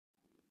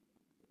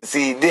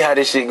See, this how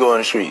this shit go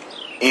in the street.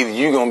 Either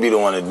you gonna be the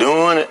one that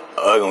doing it,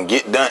 or it gonna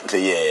get done to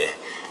your ass.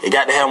 It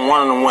got to have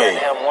one of them ways.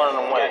 Yeah,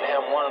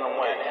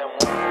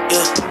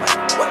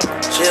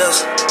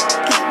 chills.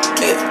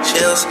 Yeah,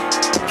 chills.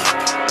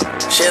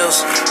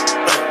 Chills.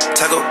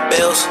 Taco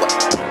Bells.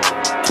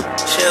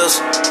 Chills.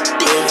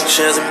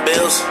 Shells and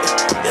bells.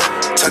 Yeah,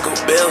 Taco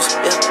Bells.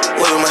 Yeah,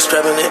 waving my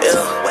strap in the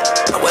air.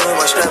 I'm waving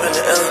my strap in the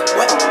air.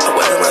 I'm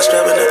waving my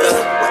strap in the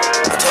air.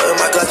 I told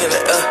my Glock in the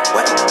air.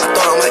 I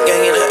throw my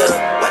gang in the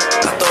air. I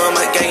throw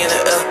my gang in the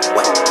air.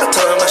 I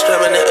told my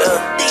strap in the air.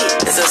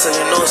 It's that so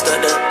you know it's that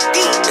there.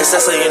 It's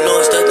that so you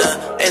know it's that there.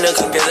 Ain't no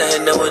come get a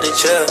head never the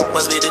chair.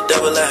 Must be the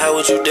devil, like how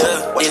would you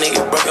dare? These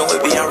niggas broken way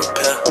beyond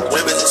repair.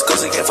 Ribbons is cause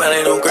they can't find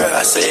they don't grab.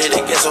 I say it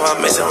again, so I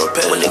mess and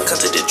repair. When it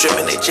comes to the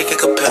dripping, they chicken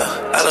compare.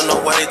 I don't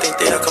know why they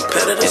think they are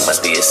competitors. It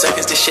must be a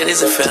circus, this shit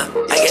isn't fair.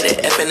 I get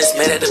it F and it's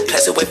made out of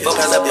plastic. Wait, 4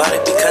 pounds, I bought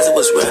it because it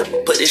was rare.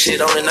 Put this shit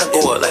on and I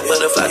go up like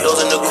butterfly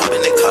doors in the group and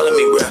they calling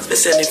me rare. They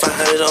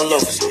 7,500 on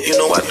loafers. You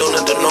know I don't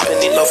do no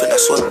penny loafing, I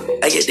swear.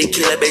 I get the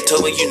key like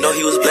Beethoven, you know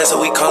he was blessed,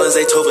 so we call him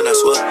Zaytoven, I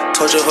swear.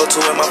 Told your hoe to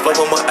wear my flow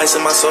with my ice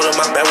and my soda,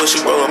 my bad when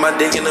she roll my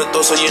dick in the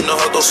throat, so you know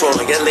how those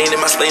swollen. Got lean in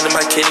my spleen and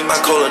my kidney, my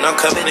colon. I'm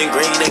covered in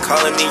green, they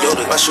calling me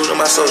Yoda. My shooter,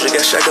 my soldier,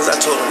 got shot cause I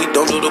told him. We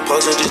don't do the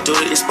posing, just do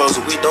the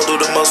exposure. We don't do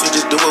the most, we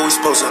just do what we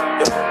supposed to.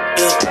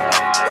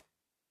 Yeah.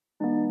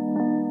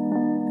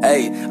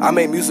 Hey, I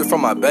made music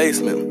from my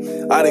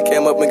basement. I done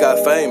came up and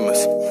got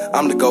famous.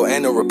 I'm the GOAT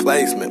and the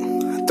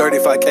replacement.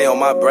 35K on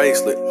my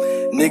bracelet.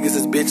 Niggas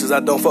is bitches, I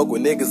don't fuck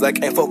with niggas. I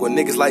can't fuck with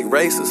niggas like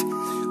racists.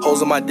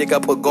 Holes on my dick, I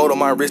put gold on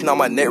my wrist. Now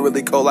my neck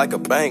really cold like a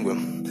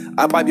penguin.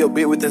 I pipe your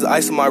bitch with this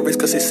ice on my wrist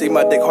cause she see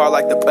my dick hard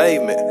like the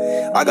pavement.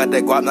 I got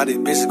that guap, now these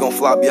bitches gon'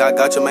 flop. Yeah, I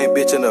got your main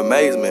bitch in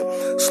amazement.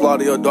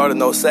 Slaughter your daughter,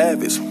 no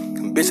savage.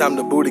 Bitch, I'm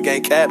the booty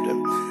gang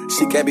captain.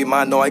 She can't be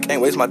mine, no, I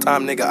can't waste my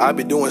time, nigga. I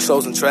be doing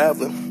shows and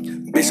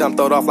traveling. Bitch, I'm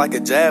throwed off like a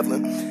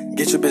javelin.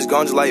 Get your bitch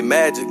gone just like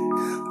magic.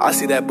 I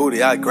see that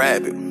booty, I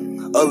grab it.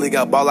 Ugly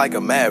got ball like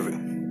a maverick.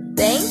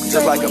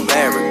 Just like a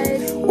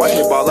maverick. Watch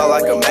me ball out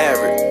like a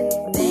maverick.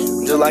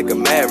 Just like a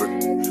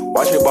maverick.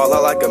 Watch me ball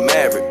out like a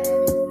maverick.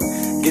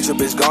 Get your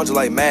bitch gone just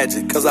like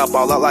magic, cause I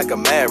ball out like a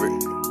maverick.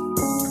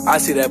 I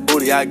see that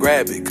booty, I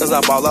grab it, cause I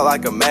ball out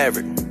like a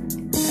maverick.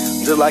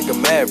 Just like a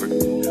maverick.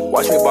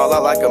 Watch me ball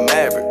out like a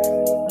maverick.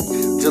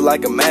 Just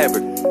like a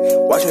maverick.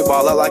 Watch me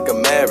ball out like a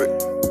maverick.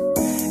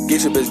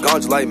 Get your bitch gone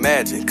just like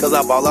magic, cause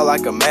I ball out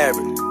like a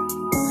maverick.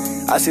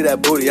 I see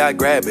that booty, I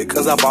grab it,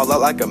 cause I ball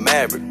out like a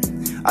maverick.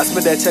 I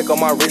spent that check on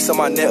my wrist and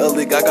my net a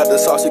leak. I got the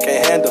sauce, you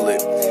can't handle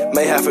it.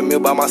 Made $500,000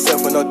 by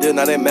myself with no deal,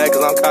 now they mad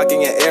cause I'm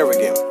cocky and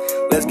arrogant.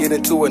 Let's get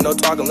into it, no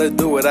talking, let's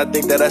do it. I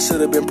think that I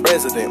should've been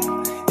president.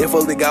 If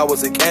only God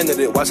was a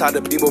candidate, watch how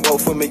the people vote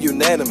for me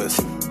unanimous.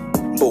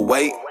 But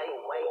wait,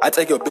 I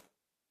take your bitch.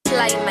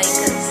 Light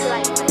makers.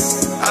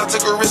 I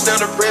took a risk down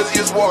the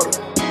Braziers water.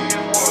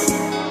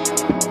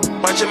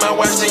 Watching my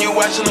watch, then you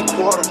watching a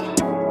quarter.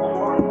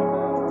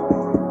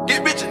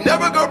 Get rich and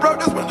never go broke,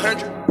 that's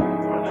 100.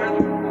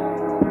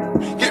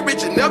 Get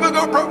rich and never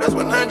go broke, that's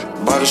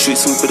 100. Bought a street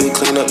sweeper, they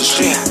clean up the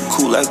street.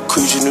 Cool like a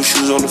cruise, your new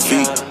shoes on the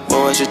feet.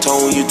 Boy, what's your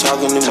tone when you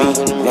talking to me?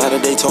 Got a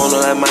Daytona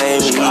like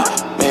Miami Heat.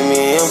 Made me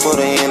an M for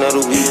the end of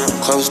the week.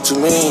 Close to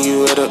me,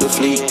 you head up the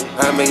fleet.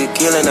 I make a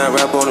killing, I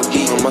rap on the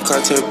beat. My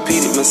car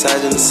repeated,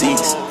 massaging the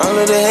seats. All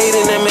of the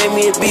hating that made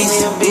me a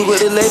beast. We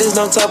with the latest,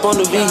 no top on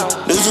the V.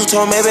 News who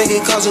told me, baby,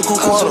 it cost a cool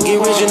quarter. Get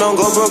rich and don't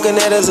go broke, and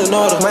that is an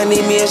order. Might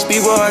need me a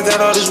speed, bro, I got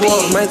all this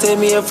water. Might take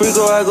me a free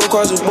go, I go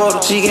cross the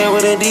border. She came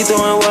with a D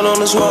throwing one on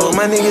the swallow.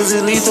 My niggas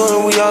is lethal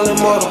and we all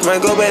immortal.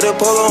 Might go back to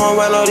Polo and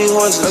ride all these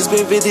horses. I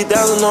spent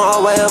 50,000 on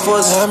all white Air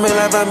Forces. I made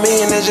like 5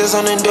 million, that's just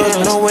on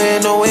endorsement. No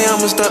way,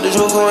 I'ma start the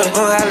joke for it.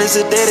 On highlights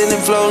of dead and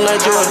then floating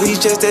like Jordan. These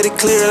checks that it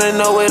clear, ain't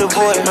no way to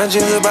avoid it. My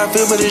jeans about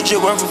feel, but this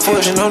drip worth a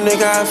fortune. No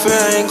nigga I fear,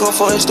 I ain't go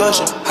for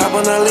extortion. Hop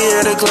on the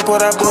lead, the clip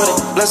what I bought it.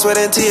 Blood, sweat,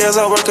 and tears,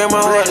 I work at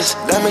my hardest.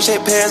 Diamond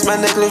shaped pairs, my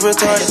necklace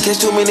retarded. Catch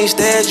too many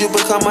stairs, you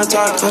become a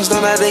target. Don't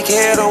know that they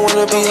care, don't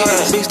wanna be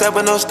hard. Big step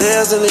with no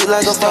stairs and leak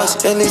like a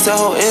faucet. At least a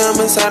whole M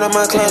inside of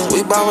my closet.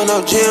 We ballin' no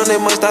gym, they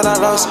must thought I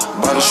lost it.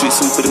 Bought a street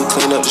sweeper to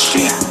clean up the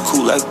street.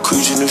 Cool like a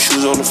cruise, your new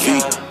shoes on the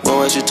feet. Boy,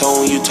 what's your tone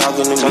when you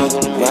talking to me?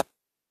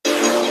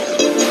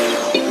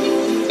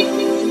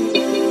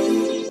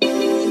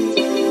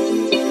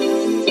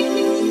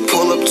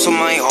 To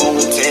my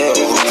hotel,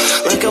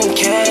 like I'm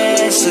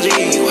Cassidy. I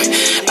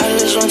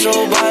just want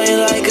your body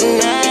like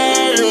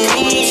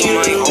anatomy. To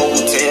my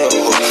hotel,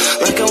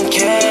 like I'm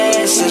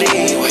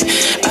Cassidy.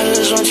 I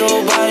just want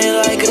your body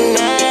like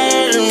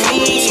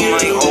anatomy. To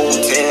my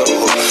hotel,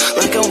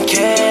 like I'm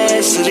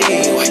Cassidy. I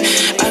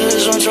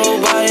just want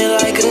your body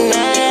like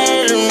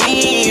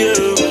anatomy.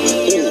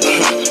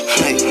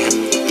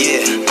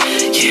 Yeah.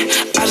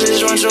 I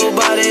just want your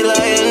body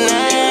like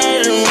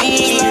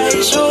anatomy.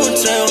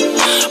 Hotel.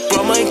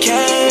 My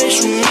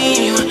cash with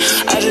me,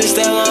 I just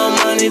got my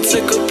money to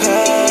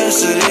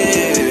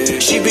capacity.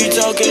 She be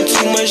talking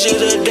too much of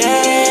the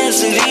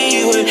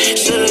audacity.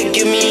 Should've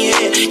give me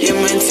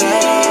your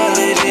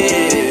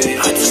mentality.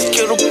 I just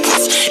kill the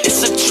puss,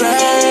 it's a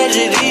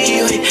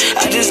tragedy.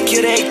 I just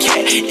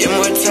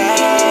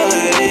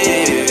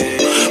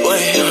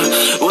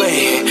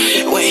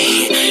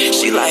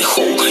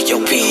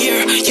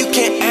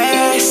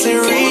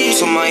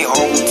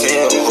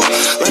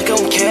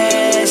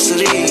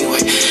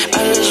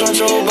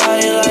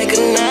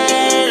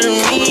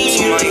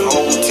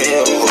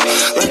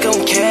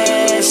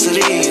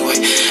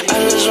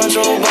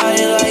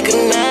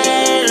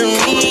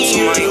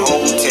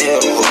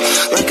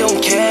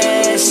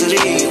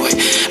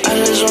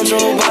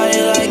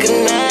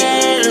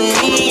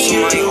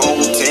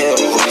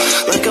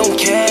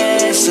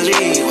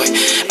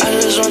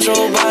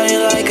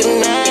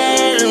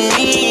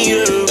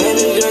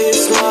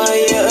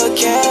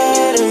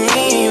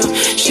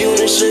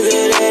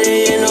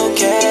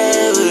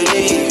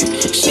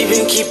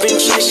keeping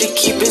check, she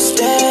keeping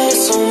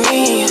stats on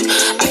me.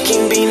 I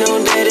can't be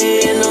no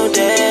daddy and no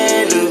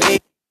dad to be.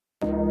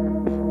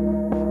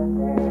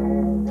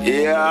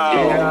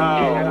 Yeah.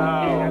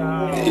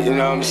 You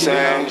know what I'm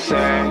saying?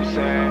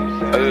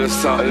 A little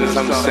something,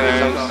 I'm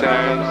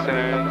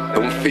saying.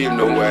 Don't feel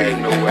no way.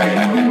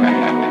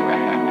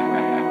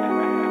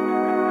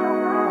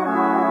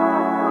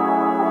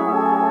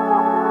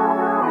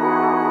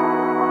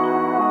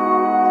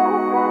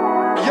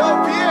 Yo,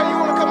 Pierre, you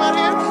wanna come out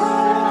here?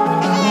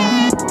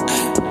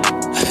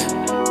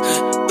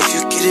 If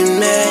you getting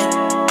mad,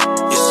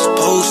 you're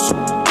supposed to.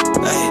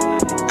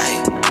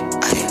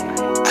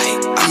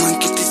 I'ma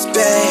get this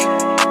bag,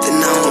 then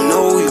I don't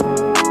know you.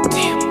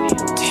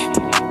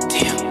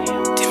 Damn.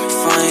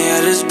 If I ain't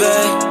had this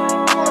bag,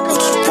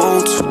 what you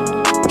want to?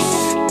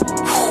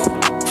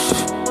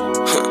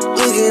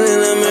 Looking in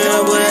the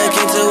mirror, but I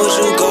can't tell what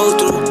you go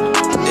through.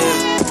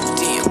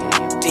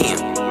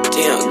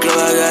 Damn, girl,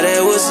 I got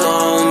that what's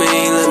on me,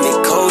 let me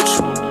coach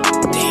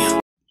you. Damn.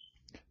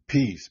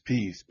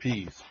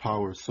 Peace,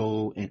 power,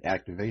 soul, and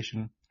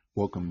activation.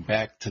 Welcome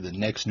back to the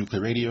next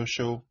Nuclear Radio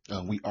Show.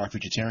 We are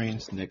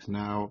Futuritarians. Next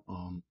now.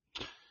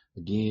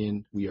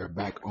 Again, we are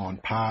back on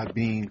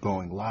Podbean,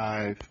 going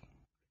live.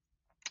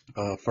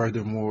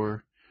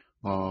 Furthermore,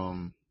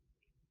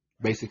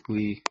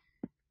 basically,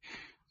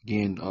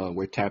 again,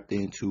 we're tapped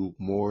into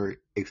more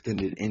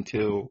extended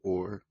intel,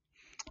 or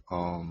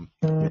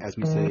as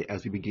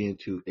we begin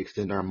to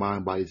extend our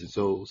mind, bodies, and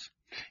souls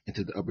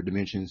into the upper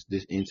dimensions.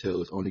 This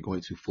intel is only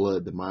going to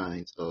flood the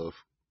minds of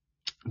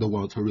the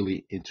ones who are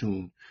really in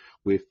tune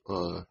with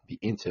the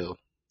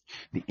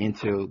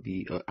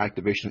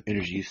activational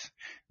energies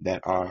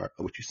that are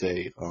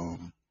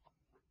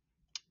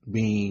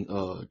being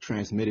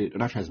transmitted, or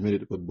not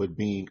transmitted, but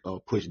being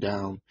pushed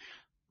down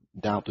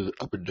to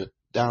the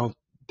down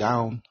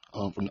from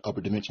the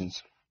upper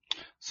dimensions.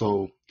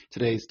 So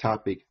today's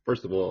topic,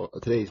 first of all,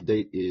 today's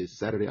date is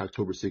Saturday,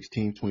 October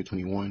 16th,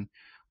 2021,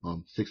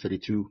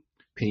 6:32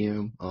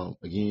 p.m.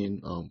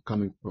 Again,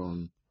 coming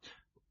from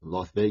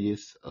Las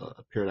Vegas,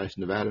 Paradise,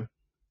 Nevada.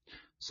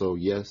 So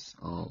yes,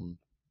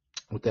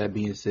 with that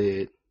being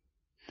said,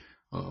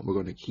 we're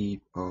going to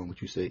keep,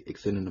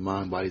 extending the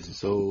mind, bodies, and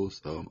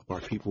souls of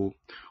our people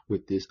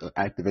with this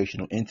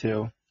activational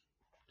intel.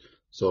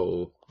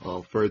 So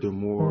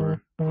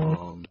furthermore,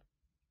 like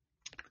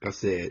I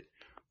said,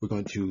 we're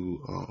going to,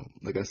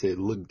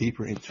 look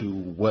deeper into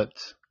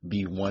what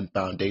the One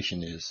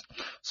Foundation is.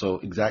 So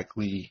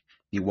exactly,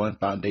 the One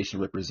Foundation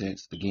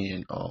represents,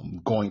 again,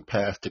 going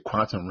past the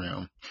quantum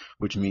realm,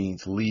 which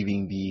means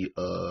leaving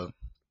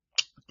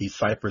the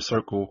cipher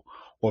circle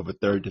or the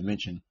third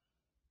dimension,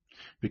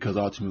 because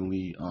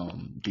ultimately,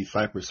 the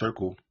cipher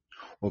circle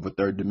or the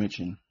third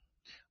dimension,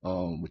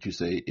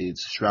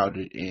 is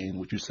shrouded in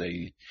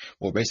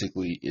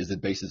basically is the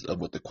basis of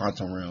what the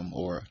quantum realm,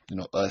 or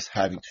us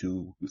having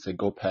to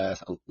go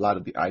past a lot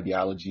of the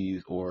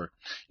ideologies, or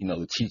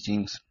the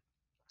teachings,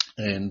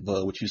 and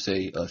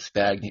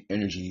stagnant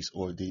energies,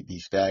 or the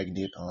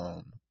stagnant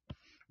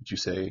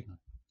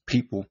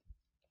people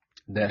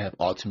that have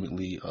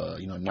ultimately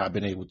not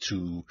been able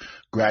to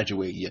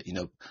graduate yet.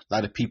 A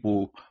lot of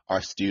people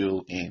are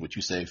still in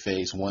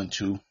phase 1,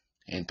 2,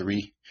 and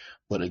 3,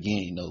 but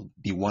again,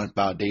 the One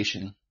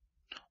Foundation,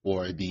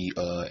 or the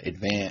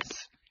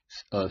advanced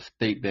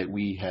state that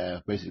we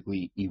have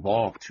basically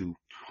evolved to,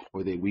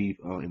 or that we've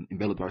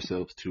enveloped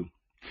ourselves to,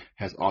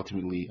 has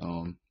ultimately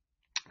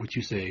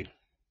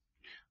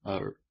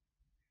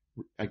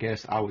I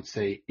guess I would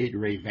say it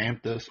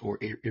revamped us, or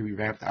it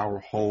revamped our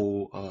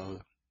whole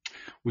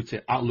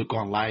outlook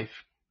on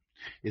life,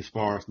 as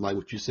far as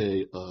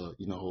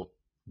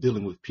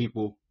dealing with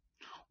people,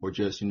 or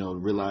just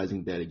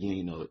realizing that,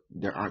 again,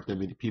 there aren't that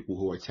many people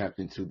who are tapped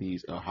into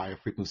these higher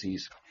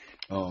frequencies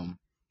that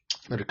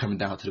are coming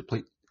down to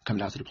the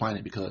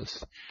planet,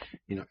 because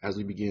as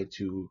we begin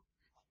to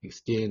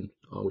extend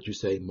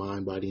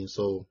mind, body, and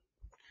soul,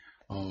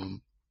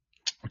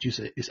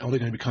 it's only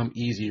going to become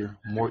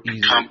more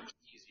easier.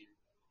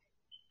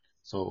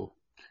 So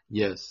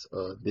yes,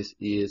 this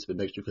is the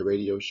Next Nuclear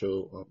Radio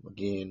Show.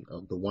 Again,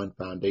 the One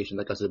Foundation.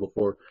 Like I said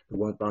before, the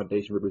One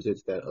Foundation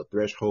represents that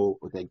threshold,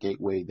 or that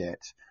gateway that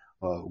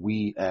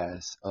we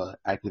as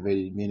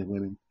activated men and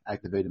women,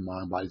 activated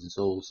mind, bodies, and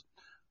souls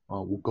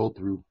will go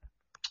through.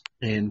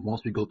 And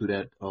once we go through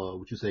that,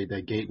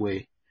 that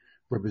gateway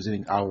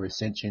representing our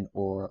ascension,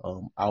 or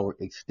our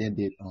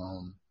extended,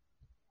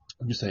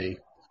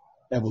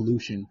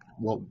 evolution,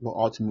 will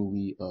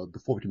ultimately, the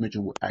fourth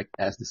dimension will act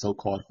as the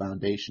so-called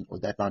foundation, or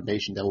that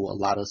foundation that will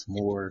allow us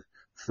more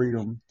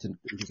freedom to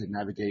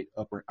navigate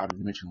up or out of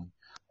dimensionally.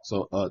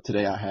 So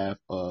today I have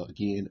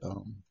again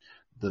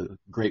the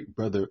great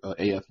brother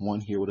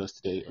AF1 here with us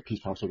today.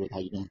 Peace, power, soul. How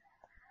you doing?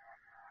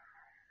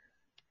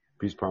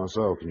 Peace, power,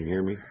 soul. Can you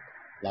hear me?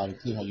 Loud and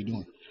clear. How you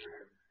doing?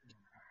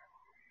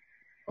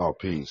 Oh,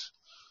 peace.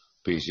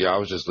 Yeah, I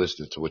was just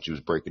listening to what you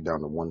was breaking down,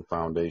 the One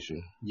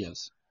Foundation.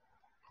 Yes.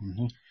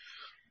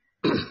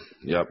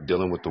 Yep,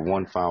 dealing with the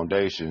One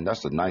Foundation.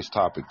 That's a nice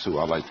topic too.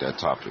 I like that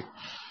topic.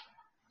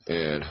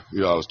 And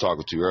I was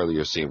talking to you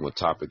earlier, seeing what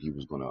topic he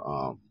was going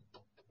to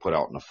put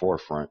out in the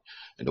forefront,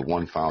 and the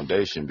one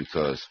foundation,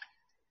 because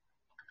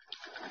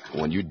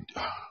when you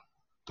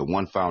the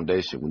one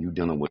foundation, when you're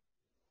dealing with,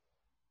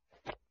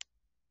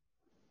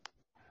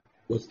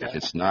 What's that?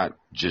 it's not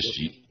just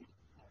you.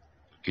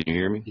 Can you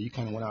hear me? You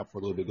kind of went out for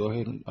a little bit. Go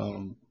ahead.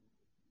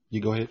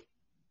 You go ahead.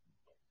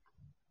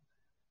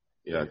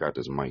 Yeah, I got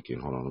this mic in.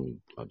 Hold on, let me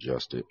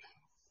adjust it.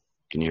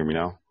 Can you hear me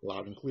now?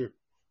 Loud and clear.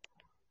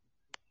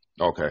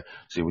 Okay.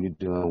 See, when you're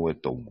dealing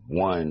with the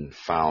one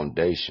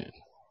foundation,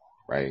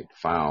 right?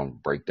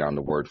 Break down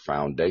the word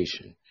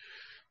foundation.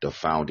 The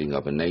founding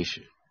of a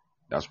nation.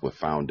 That's what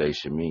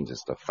foundation means.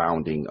 It's the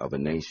founding of a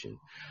nation.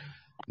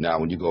 Now,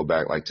 when you go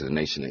back like to the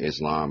Nation of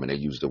Islam and they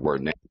use the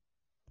word nation,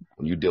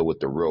 when you deal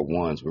with the real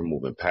ones, we're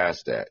moving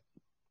past that.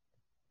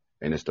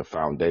 And it's the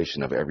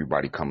foundation of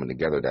everybody coming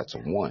together. That's a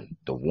one.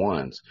 The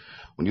ones.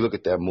 When you look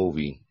at that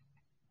movie,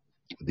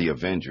 The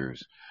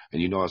Avengers,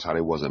 and you notice how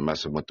they wasn't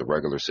messing with the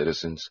regular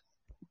citizens.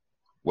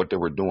 What they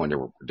were doing,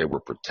 they were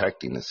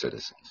protecting the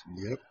citizens.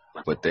 Yep.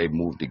 But they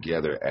moved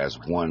together as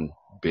one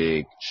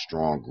big,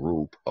 strong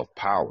group of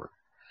power.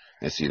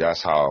 And see,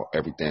 that's how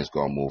everything's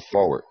going to move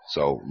forward.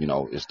 So,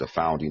 it's the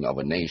founding of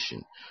a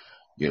nation,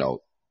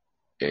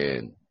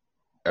 and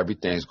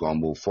everything's going to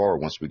move forward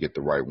once we get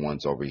the right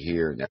ones over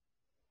here. And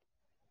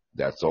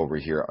that's over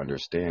here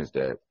understands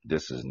that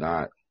this is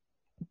not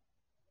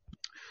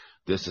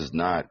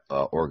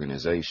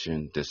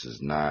organization. This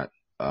is not,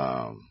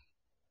 well,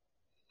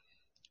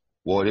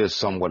 it is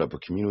somewhat of a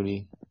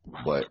community,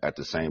 but at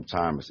the same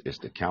time, it's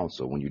the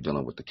council when you're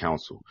dealing with the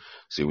council.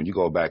 See, when you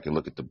go back and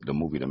look at the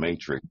movie The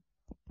Matrix.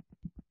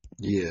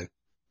 Yeah.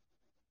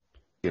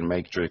 In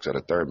Matrix or the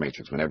third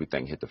Matrix, when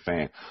everything hit the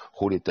fan,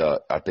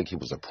 I think he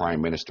was a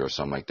prime minister or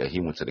something like that. He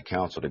went to the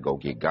council to go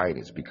get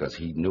guidance because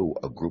he knew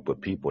a group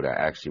of people that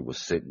actually was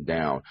sitting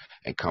down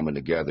and coming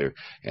together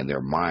and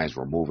their minds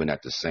were moving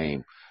at the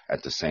same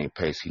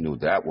pace. He knew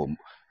that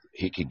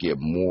he could get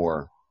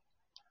more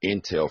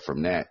intel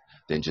from that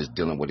than just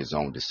dealing with his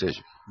own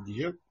decision.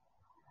 Yep.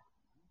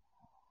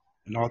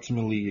 And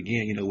ultimately,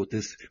 again, with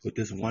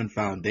this one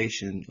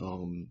foundation,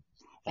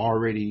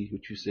 already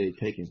what you say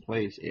taking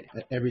place,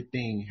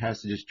 everything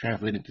has to just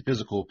translate into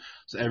physical.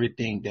 So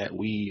everything that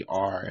we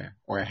are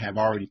or have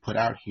already put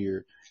out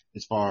here,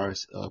 as far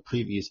as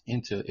previous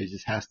intel, it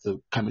just has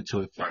to come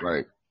into effect.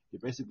 Right.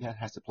 It basically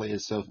has to play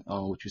itself,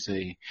 what you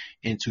say,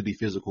 into the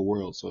physical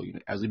world. So,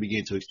 as we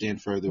begin to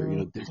extend further,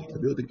 the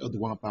building of the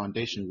one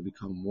foundation will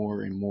become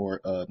more and more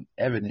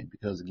evident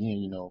because,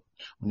 again,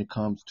 when it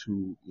comes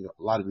to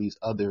a lot of these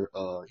other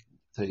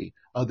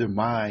other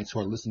minds who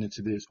are listening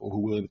to this or who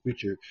will in the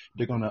future,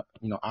 they're gonna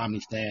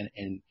omni-stand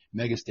and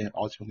mega-stand.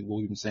 Ultimately, what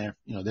we've been saying,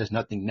 there's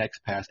nothing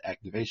next past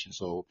activation.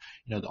 So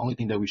the only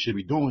thing that we should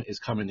be doing is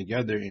coming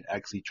together and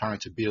actually trying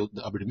to build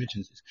the upper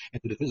dimensions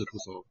into the physical.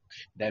 So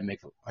that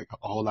makes like a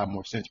whole lot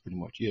more sense, pretty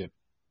much. Yeah.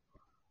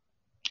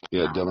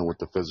 Dealing with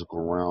the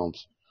physical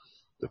realms,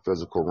 the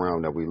physical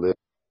realm that we live,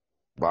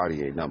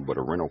 body ain't nothing but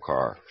a rental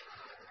car.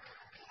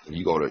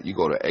 You go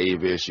to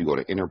Avis, you go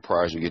to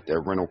Enterprise, you get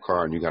that rental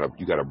car, and you gotta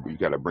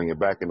bring it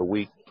back in a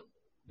week.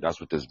 That's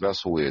what this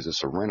vessel is.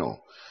 It's a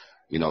rental,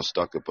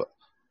 stuck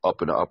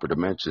up in the upper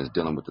dimensions,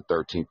 dealing with the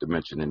 13th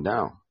dimension and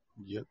down.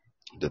 Yep.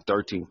 The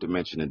 13th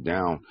dimension and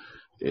down,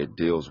 the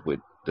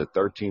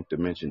 13th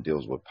dimension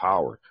deals with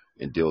power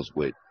and deals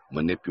with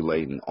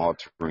manipulating,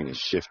 altering, and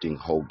shifting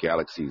whole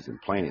galaxies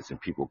and planets,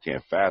 and people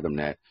can't fathom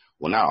that.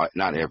 Well,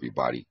 not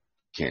everybody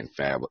can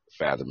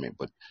fathom it,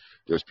 but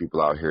there's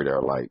people out here that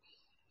are like,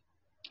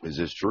 is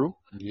this true?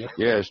 Yep.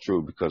 Yeah, it's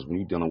true, because when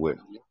you're dealing with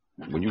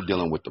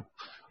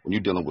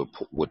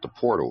the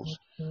portals,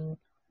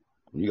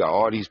 you got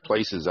all these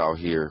places out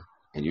here,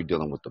 and you're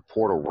dealing with the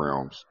portal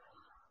realms,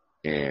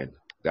 and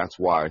that's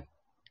why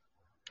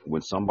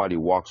when somebody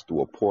walks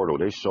through a portal,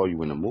 they show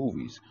you in the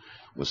movies.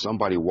 When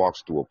somebody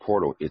walks through a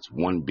portal, it's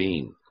one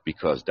being,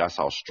 because that's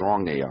how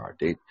strong they are.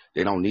 They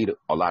don't need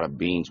a lot of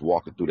beings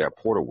walking through that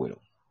portal with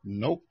them.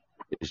 Nope.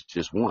 It's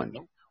just one.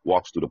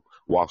 Walks through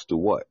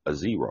what? A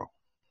zero.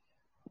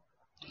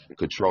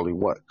 Controlling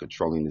what?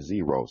 Controlling the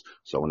zeros.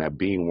 So when that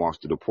being walks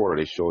through the portal,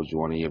 they showed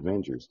you on the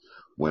Avengers.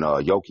 When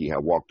Yoki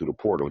had walked through the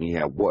portal, and he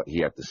had what?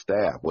 He had the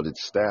staff. What did the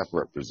staff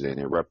represent?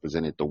 It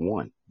represented the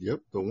one. Yep,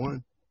 the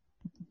one.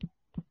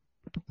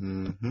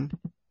 Mm-hmm.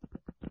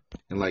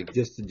 And like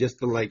just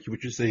to like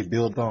what you say,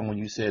 build on when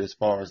you said as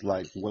far as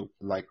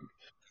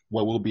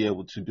what we'll be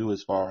able to do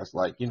as far as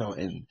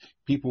and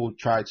people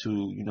try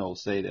to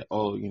say that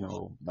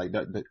like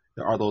that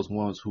there are those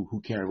ones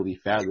who can't really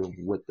fathom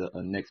what the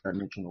next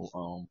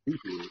dimensional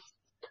future is.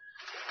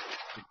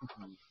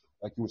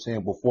 Like you were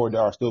saying before,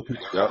 there are still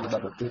people talking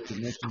about the fifth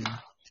dimension.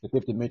 The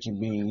fifth dimension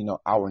being,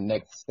 our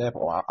next step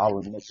or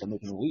our next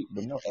dimensional leap.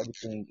 But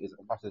everything is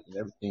a process and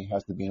everything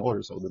has to be in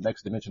order. So the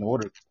next dimensional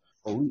order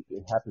or leap,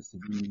 it happens to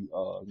be,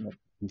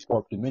 the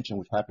fourth dimension,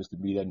 which happens to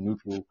be that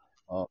neutral,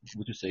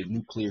 would you say,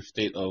 nuclear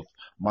state of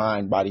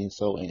mind, body, and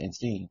soul, and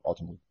seeing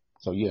ultimately.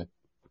 So yeah.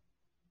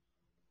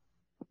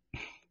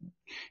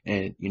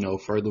 And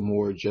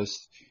furthermore,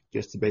 just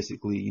just to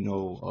basically,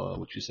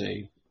 what you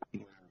say.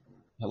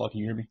 Hello, can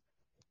you hear me?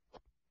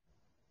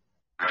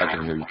 I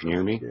can hear you. Can you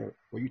hear me? Yeah.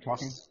 Were you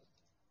talking?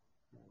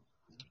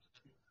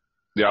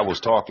 Yeah, I was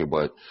talking,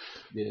 but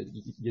Yeah,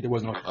 there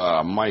was no.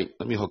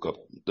 let me hook up.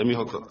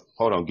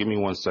 Hold on, give me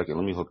 1 second.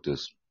 Let me hook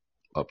this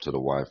up to the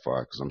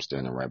Wi-Fi because I'm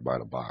standing right by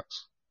the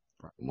box.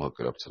 I'm gonna hook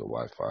it up to the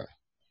Wi-Fi.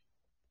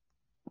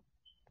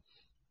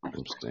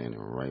 I'm standing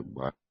right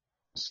by.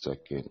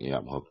 Second, yeah,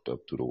 I'm hooked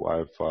up to the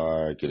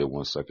Wi-Fi. Get it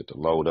 1 second to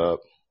load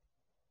up.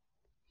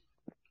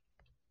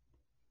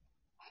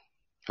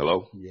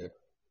 Hello? Yeah.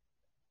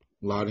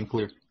 Loud and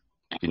clear.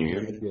 Can you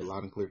hear me? Yeah,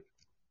 loud and clear.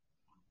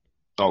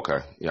 Okay.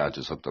 Yeah, I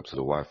just hooked up to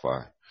the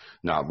Wi-Fi.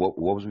 Now, what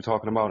was we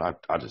talking about?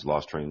 I just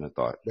lost train of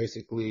thought.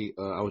 Basically,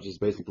 I was just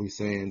basically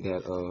saying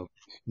that,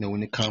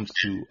 when it comes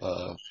to,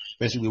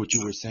 basically what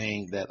you were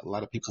saying, that a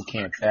lot of people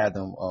can't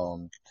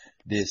fathom,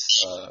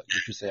 this, what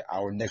you said,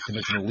 our next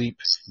dimensional leap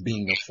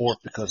being the fourth,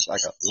 because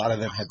like a lot of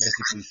them have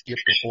basically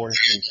skipped the fourth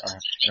and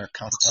are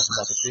constantly talking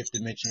about the fifth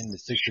dimension, the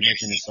sixth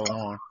dimension, and so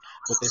on.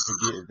 But they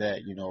forget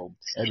that,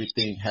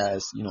 everything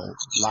has,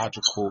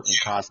 logical and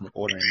cosmic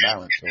order and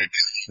balance. So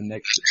the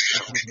next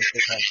dimension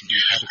has to be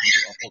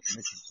our fourth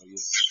dimension. So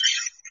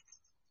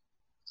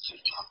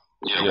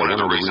yeah. Yeah, one of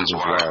the reasons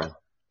why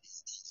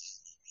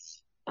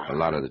a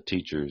lot of the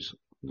teachers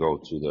go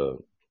to the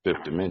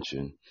fifth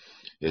dimension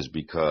is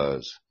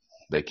because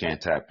they can't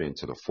tap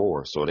into the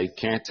fourth. So they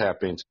can't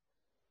tap into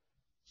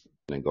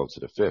and go to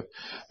the fifth,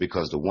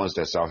 because the ones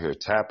that's out here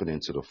tapping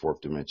into the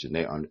fourth dimension,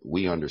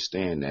 we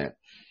understand that,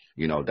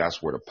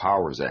 that's where the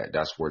power's at.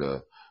 That's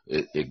where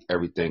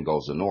everything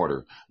goes in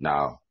order.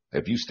 Now,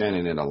 if you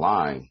standing in a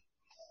line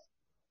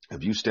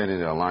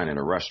in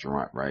a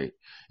restaurant, right,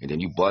 and then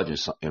you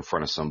budge in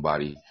front of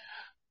somebody, do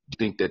you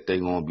think that they're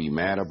going to be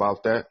mad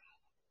about that?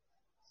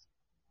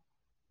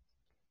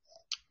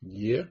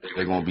 Yeah.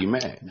 They're going to be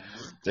mad.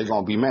 They're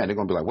going to be mad. They're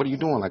going to be like, what are you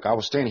doing? Like, I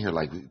was standing here,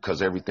 like,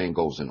 because everything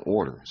goes in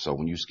order. So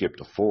when you skip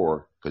the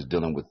 4, because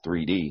dealing with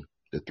 3D,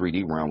 the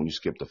 3D realm, when you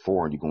skip the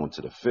 4 and you go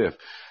into the 5th,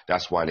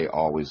 that's why they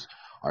always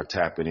are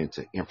tapping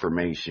into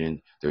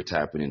information. They're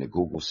tapping into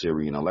Google,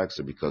 Siri, and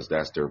Alexa, because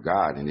that's their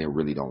guide, and they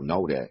really don't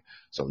know that.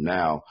 So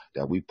now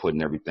that we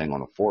putting everything on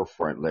the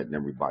forefront, letting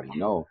everybody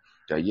know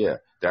that, yeah,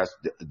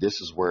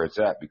 this is where it's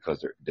at,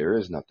 because there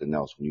is nothing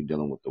else when you're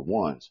dealing with the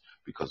ones.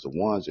 Because the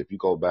ones, if you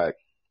go back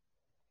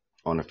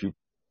on a few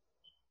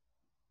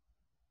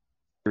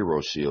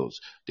hero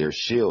shields, their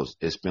shields,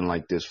 it's been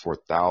like this for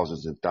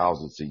thousands and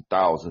thousands and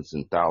thousands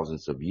and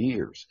thousands of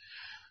years.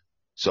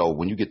 So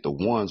when you get the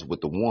ones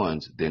with the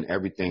ones, then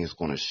everything's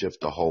going to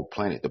shift the whole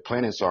planet. The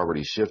planet's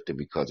already shifted,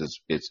 because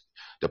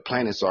the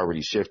planet's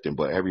already shifting,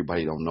 but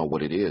everybody don't know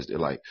what it is. They're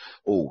like,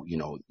 oh,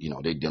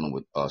 they dealing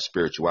with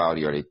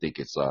spirituality, or they think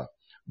it's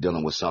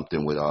dealing with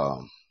something with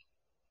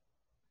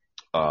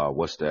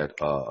what's that,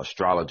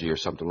 astrology or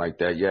something like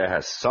that. Yeah, it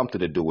has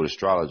something to do with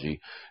astrology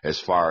as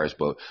far as,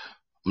 but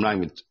I'm not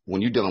even,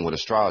 when you're dealing with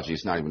astrology,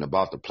 it's not even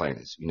about the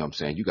planets. You know what I'm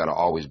saying? You got to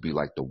always be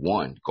like the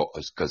one,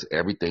 because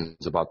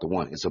everything's about the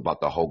one. It's about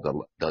the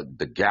whole,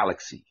 the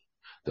galaxy.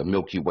 The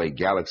Milky Way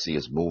galaxy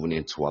is moving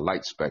into a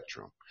light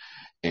spectrum.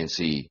 And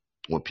see,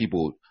 when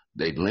people,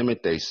 they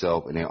limit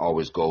themselves and they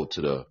always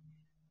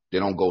they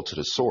don't go to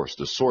the source.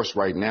 The source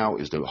right now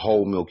is the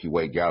whole Milky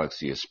Way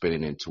galaxy is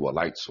spinning into a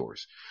light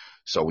source.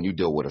 So when you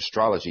deal with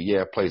astrology,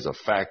 yeah, it plays a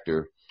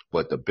factor,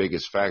 but the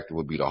biggest factor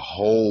would be the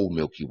whole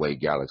Milky Way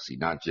galaxy,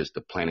 not just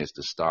the planets,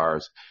 the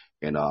stars,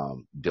 and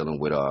dealing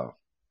with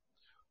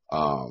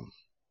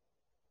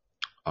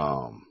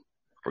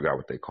forgot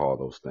what they call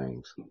those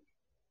things.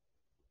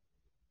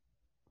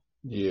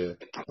 Yeah.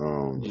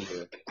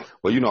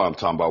 Well, you know what I'm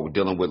talking about. We're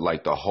dealing with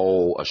like the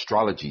whole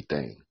astrology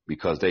thing,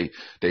 because they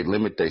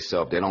limit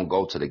themselves. They don't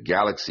go to the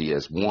galaxy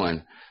as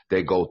one.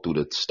 They go through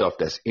the stuff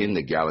that's in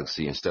the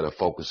galaxy instead of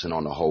focusing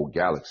on the whole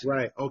galaxy.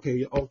 Right.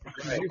 Okay.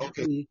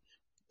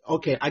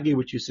 Okay, I get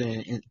what you're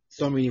saying. In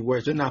so many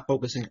words, they're not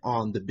focusing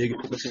on the bigger.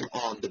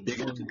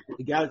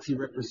 The galaxy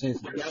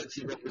represents a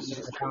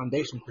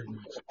foundation, pretty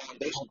much.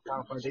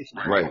 Foundation.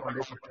 Right.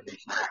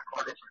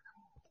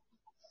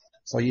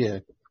 So yeah.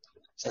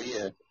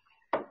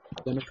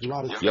 That makes a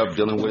lot of sense.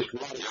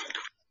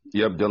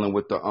 Dealing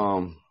with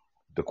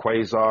the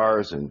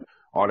quasars and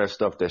all that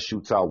stuff that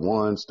shoots out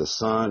ones. The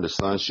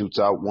sun shoots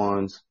out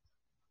ones.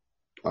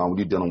 When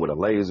you're dealing with a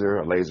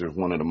laser is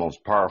one of the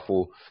most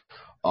powerful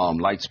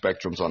light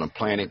spectrums on the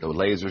planet. The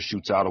laser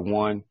shoots out a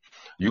one.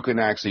 You can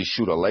actually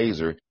shoot a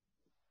laser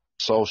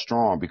so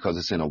strong because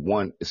it's in a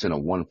one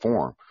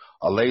form.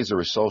 A laser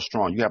is so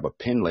strong. You have a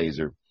pin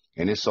laser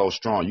and it's so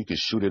strong you can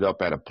shoot it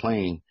up at a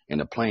plane and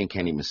the plane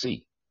can't even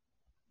see.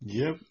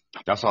 Yep.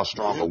 That's how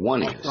strong a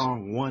one is.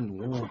 Strong one.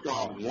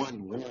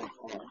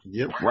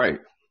 Yep. Right.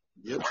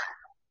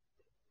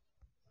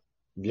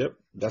 Yep.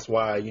 That's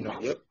why,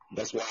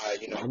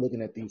 I'm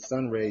looking at these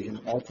sun rays, and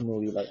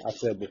ultimately, like I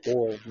said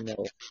before,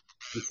 the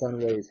sun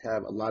rays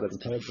have a lot of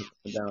intelligence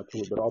down to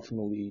it, but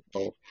ultimately,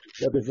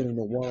 representing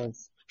the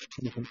ones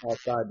coming from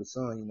outside the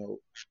sun,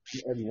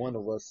 every one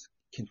of us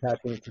can tap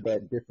into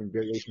that different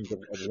variations of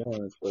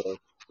ones, or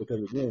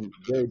because again,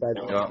 very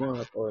diverse Yeah.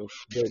 guns or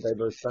very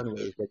diverse sun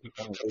rays that keep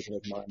on raising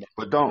his mind.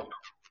 But don't.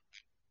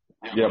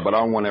 Yeah, but I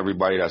don't want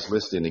everybody that's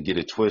listening to get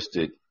it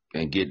twisted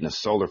and getting the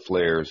solar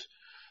flares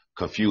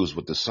confused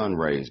with the sun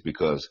rays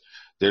because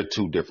they're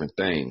two different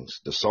things.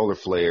 The solar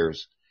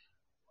flares,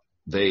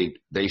 they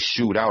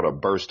shoot out a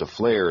burst of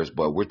flares,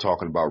 but we're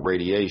talking about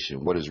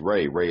radiation. What is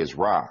ray? Ray is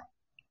Ra.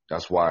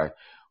 That's why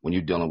when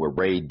you're dealing with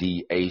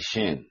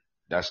radiation,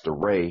 that's the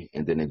ray,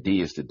 and then the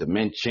D is the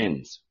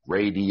dimensions.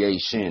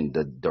 Radiation,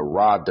 the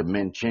Ra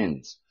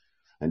dimensions.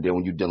 And then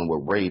when you're dealing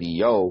with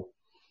radio,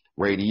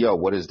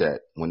 what is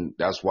that? When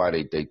that's why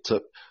they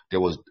took there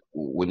was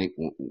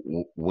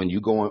when you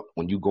go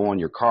on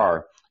your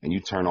car and you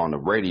turn on the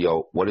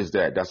radio, what is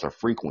that? That's a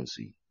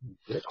frequency.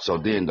 So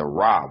then the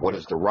Ra, what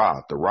is the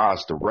Ra? The Ra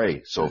is the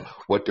ray. So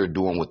what they're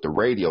doing with the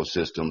radio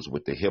systems,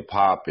 with the hip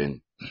hop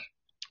and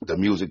the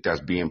music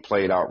that's being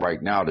played out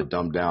right now to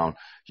dumb down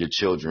your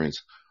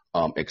children's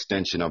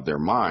extension of their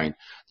mind,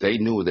 they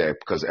knew that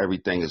because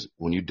everything is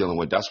when you're dealing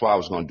with. That's why I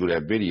was going to do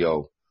that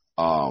video.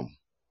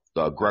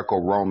 The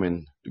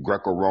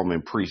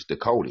Greco-Roman priest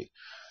decoded.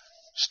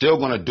 Still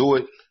going to do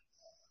it,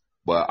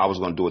 but I was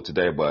going to do it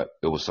today, but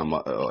it was some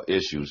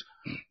issues.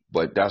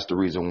 But that's the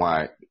reason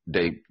why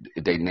they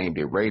named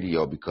it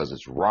radio, because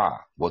it's Ra.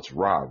 What's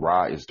Ra?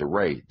 Ra is the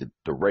ray,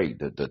 the ray,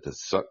 the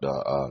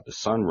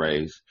sun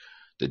rays.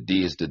 The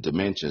D is the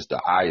dimensions. The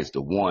I is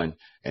the one,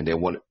 and they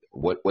want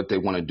what they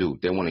want to do.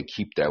 They want to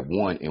keep that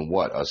one in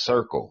what? A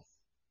circle.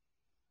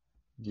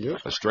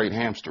 Yep. A straight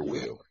hamster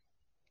wheel.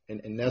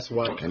 And that's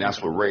why. And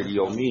that's what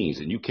radio means.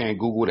 And you can't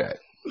Google that.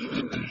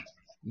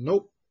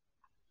 Nope.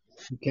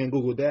 You can't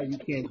Google that. You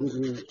can't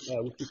Google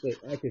what you say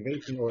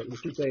activation or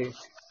what you say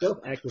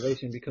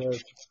self-activation,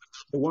 because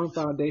the one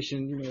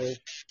foundation,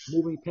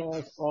 moving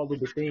past all of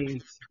the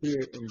things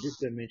here in this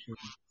dimension,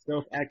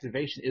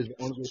 self-activation is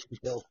the only way to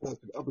tell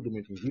forth to the upper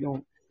dimensions.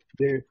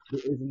 There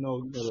isn't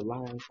no, the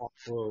line off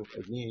of,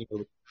 again,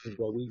 is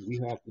that we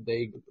have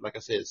today, like I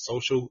said,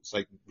 social, it's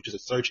like, which is a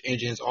search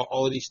engines,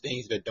 all of these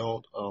things that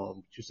don't,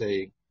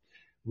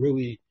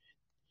 really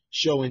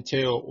show and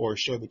tell or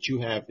show that you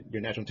have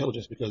your natural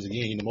intelligence, because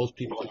again, most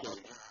people.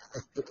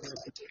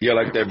 Yeah,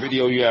 like that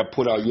video you had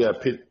put out,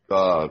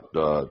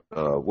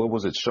 what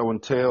was it, show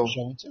and tell?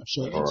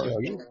 Show and tell,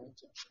 yeah.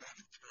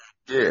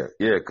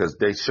 Yeah, because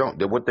they show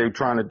that what they're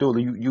trying to do.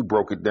 You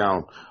broke it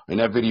down in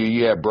that video.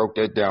 You had broke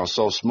that down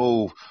so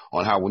smooth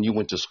on how when you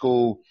went to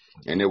school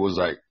and it was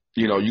like,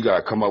 you got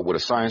to come up with a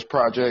science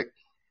project,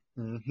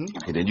 and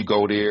then you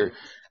go there,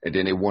 and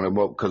then they want them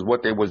up because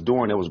what they was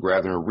doing, it was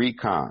gathering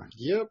recon.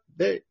 Yep,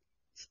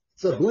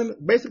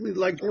 basically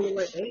like they were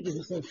like agents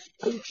or something.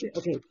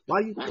 Okay,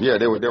 why you? Yeah,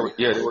 they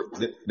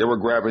were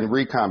grabbing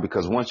recon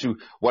because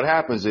what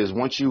happens is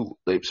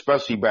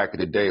especially back in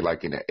the day,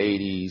 like in the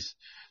 80s.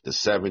 The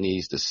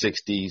 70s, the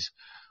 60s,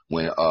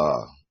 when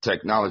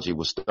technology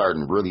was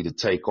starting really to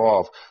take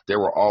off, they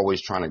were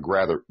always trying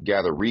to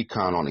gather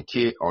recon on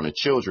the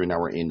children that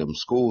were in them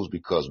schools,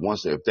 because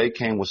if they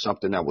came with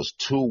something that was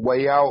too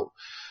way out,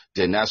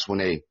 then that's when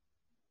they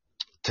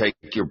take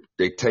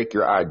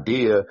your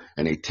idea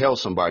and they tell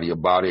somebody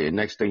about it, and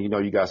next thing you know,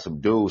 you got some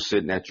dudes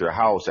sitting at your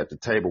house at the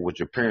table with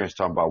your parents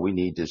talking about, we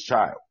need this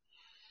child.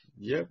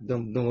 Yep,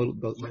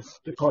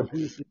 they're called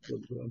geniuses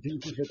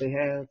that they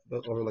have,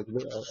 or like a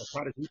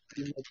prodigy.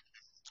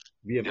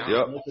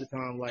 Most of the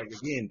time, like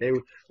again,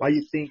 why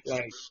you think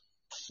like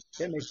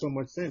that makes so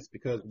much sense,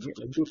 because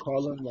you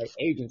call them like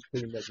agents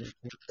pretty much.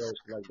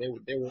 Like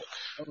they were.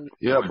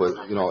 Yeah, but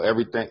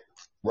everything.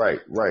 Right.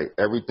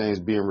 Everything's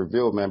being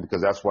revealed, man,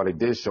 because that's why they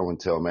did show and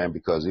tell, man,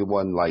 because it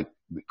wasn't like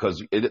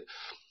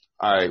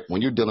all right,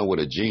 when you're dealing with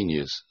a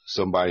genius,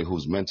 somebody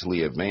who's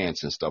mentally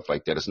advanced and stuff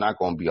like that, it's not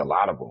going to be a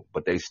lot of them,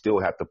 but they still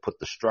have to put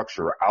the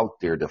structure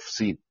out there to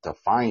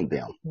find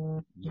them.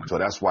 Mm-hmm. So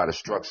that's why the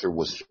structure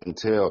was show and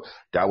tell.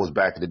 That was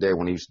back in the day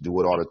when they used to do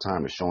it all the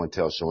time, the show and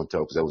tell,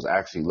 because it was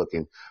actually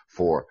looking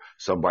for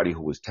somebody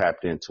who was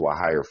tapped into a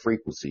higher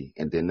frequency.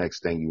 And then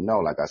next thing you know,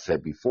 like I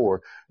said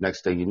before,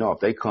 next thing you know, if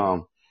they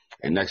come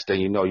and next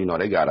thing you know,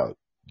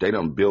 they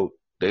done built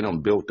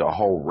the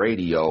whole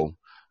radio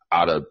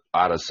out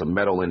of some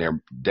metal in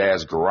their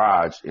dad's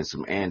garage and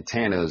some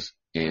antennas,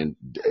 and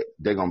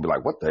they're gonna be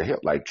like, what the hell?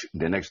 Like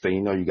the next thing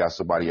you know, you got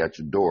somebody at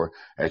your door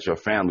at your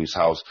family's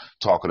house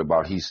talking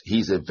about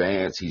he's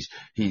advanced,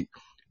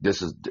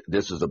 this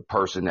is a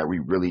person that we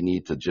really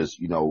need to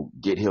just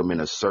get him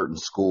in a certain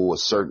school, a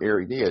certain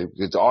area. Yeah,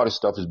 because all this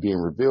stuff is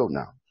being revealed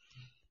now.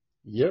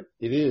 Yep,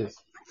 it is.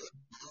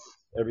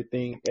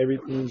 Everything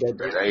that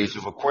the age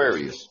of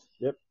Aquarius.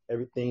 Yep,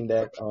 everything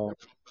that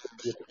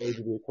with the age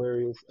of the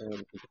Aquarius,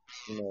 and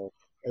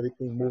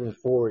everything moving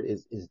forward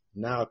is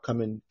now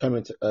coming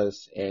to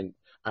us, and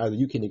either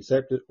you can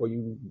accept it or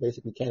you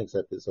basically can't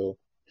accept it. So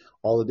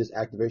all of this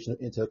activation of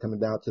intel coming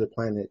down to the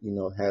planet,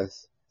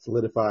 has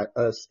solidified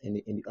us in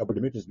the upper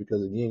dimensions,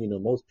 because again,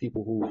 most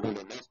people who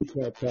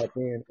can't tap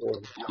in or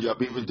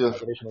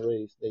activational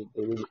rays, they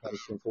really kind of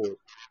spin forward.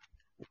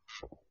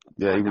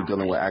 Yeah, he was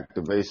dealing with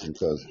activation,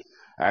 because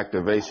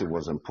Activation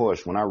wasn't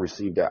pushed. When I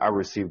received that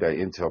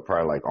intel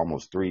probably like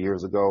almost 3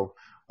 years ago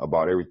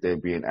about everything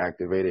being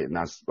activated. And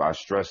I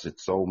stress it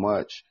so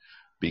much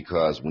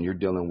because when you're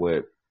dealing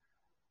with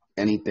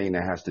anything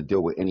that has to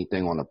deal with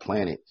anything on the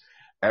planet,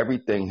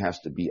 everything has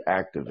to be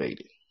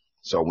activated.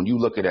 So when you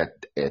look at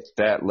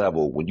that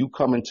level, when you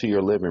come into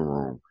your living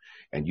room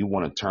and you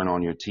want to turn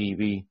on your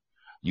TV,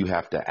 you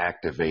have to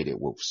activate it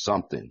with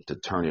something to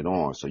turn it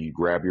on. So you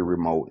grab your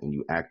remote and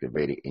you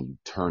activate it and you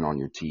turn on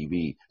your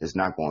TV. It's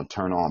not going to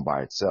turn on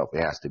by itself.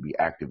 It has to be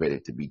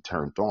activated to be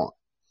turned on.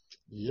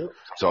 Yep.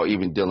 So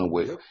even dealing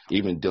with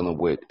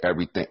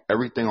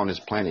everything on this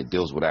planet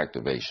deals with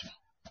activation.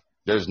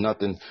 There's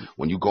nothing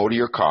when you go to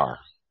your car,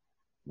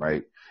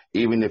 right?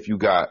 Even if you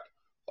got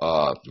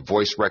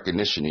voice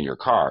recognition in your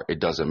car, it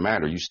doesn't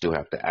matter. You still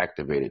have to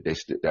activate it.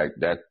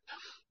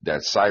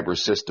 That cyber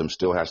system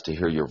still has to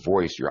hear your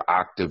voice, your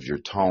octaves, your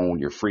tone,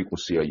 your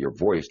frequency of your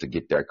voice to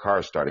get that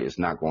car started. It's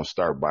not going to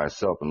start by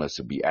itself unless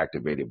it be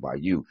activated by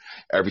you.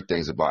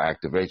 Everything's about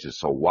activation.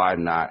 So why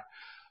not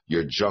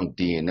your junk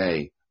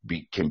DNA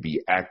can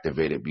be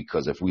activated?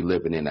 Because if we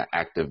living in an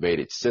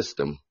activated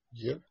system,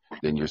 Yep.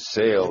 then your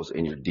cells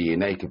and your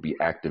DNA can be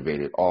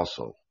activated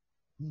also.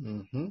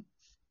 Mm-hmm.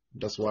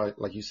 That's why,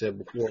 like you said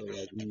before,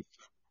 like we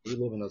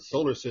live in a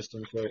solar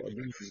system, so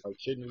again, like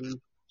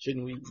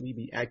shouldn't we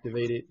be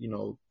activated, you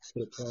know, to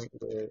the point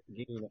where,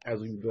 again, as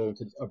we go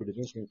into this upper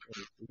dimension and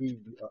leave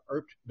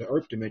the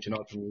Earth dimension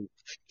ultimately,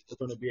 we're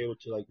going to be able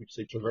to, like you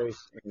say, traverse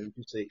and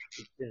you say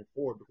extend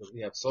forward because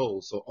we have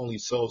souls. So only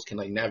souls can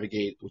like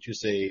navigate what you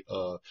say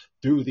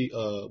through the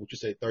what you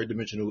say third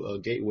dimensional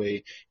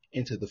gateway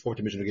into the fourth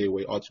dimensional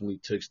gateway, ultimately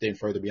to extend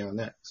further beyond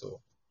that.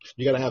 So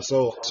you got to have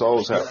soul.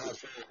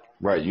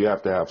 Right, you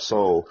have to have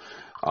soul,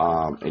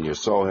 and your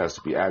soul has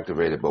to be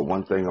activated. But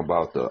one thing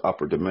about the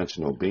upper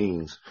dimensional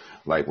beings,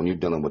 like when you're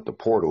dealing with the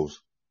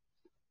portals,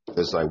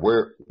 it's like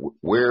where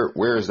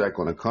is that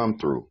going to come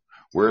through?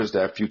 Where is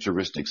that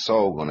futuristic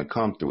soul going to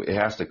come through? It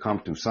has to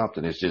come through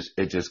something. It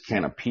just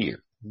can't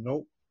appear.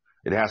 Nope.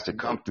 It has to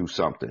come through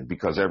something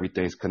because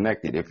everything's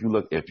connected. If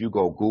you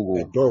go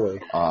Google doorway,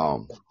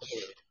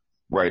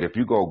 right, if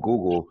you go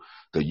Google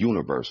the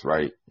universe,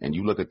 right, and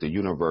you look at the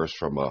universe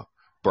from a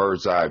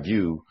bird's eye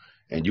view,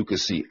 and you can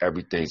see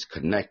everything's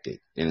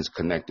connected, and it's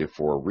connected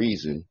for a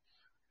reason,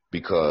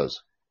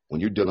 because when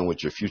you're dealing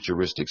with your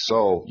futuristic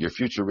soul,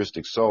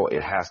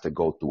 it has to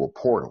go through a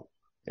portal.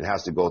 It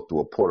has to go through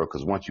a portal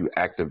because once you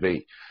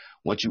activate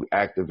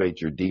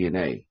your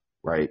DNA,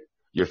 right,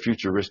 your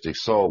futuristic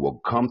soul will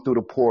come through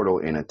the portal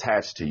and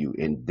attach to you,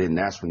 and then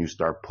that's when you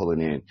start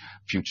pulling in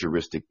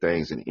futuristic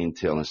things and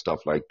intel and stuff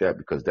like that,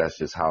 because that's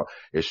just how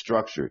it's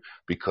structured.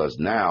 Because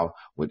now,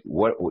 with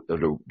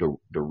the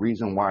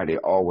reason why they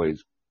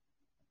always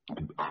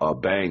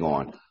bang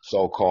on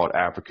so-called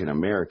African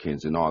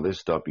Americans and all this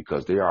stuff,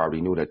 because they already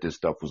knew that this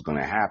stuff was going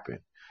to happen.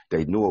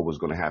 They knew it was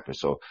going to happen.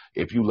 So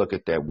if you look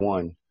at that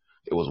one,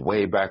 it was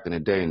way back in the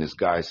day, and this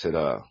guy said,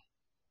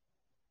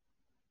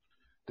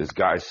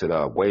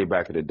 way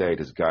back in the day,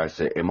 this guy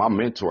said, and my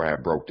mentor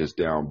had broke this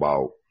down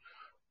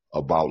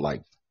about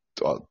like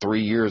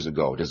 3 years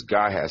ago. This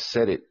guy had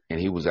said it, and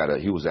he was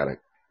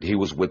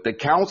with the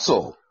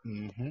council.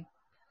 Mm-hmm.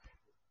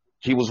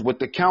 He was with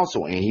the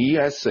council, and he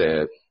had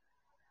said,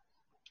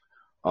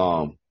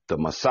 the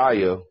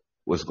Messiah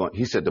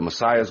the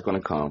Messiah is going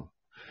to come.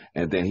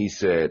 And then he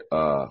said,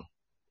 at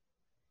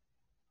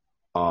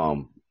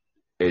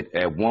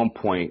one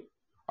point,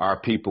 our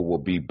people will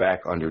be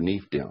back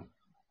underneath them.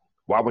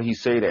 Why would he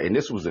say that? And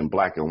this was in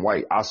black and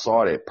white. I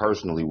saw that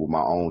personally with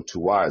my own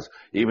 2 eyes.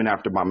 Even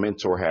after my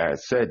mentor had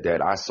said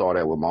that, I saw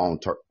that with my own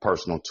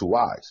personal 2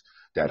 eyes.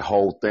 That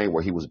whole thing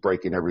where he was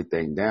breaking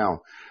everything down,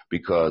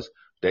 because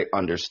they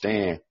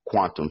understand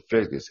quantum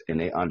physics, and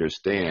they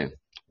understand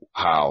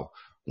how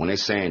when they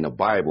say in the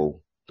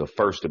Bible, the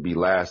first to be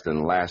last and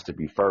the last to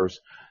be first,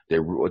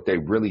 what they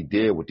really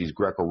did, what these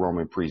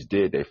Greco-Roman priests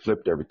did, they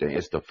flipped everything.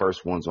 It's the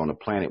first ones on the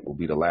planet will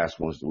be the last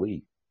ones to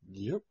leave.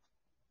 Yep.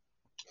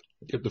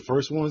 If the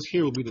first ones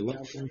here will be the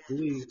last ones to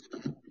leave,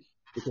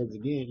 because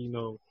again, you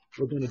know,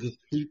 we're going to just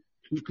keep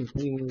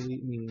continually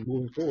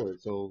moving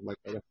forward. So like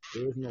there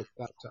is no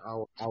stop to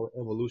our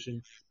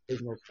evolution.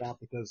 There's no stop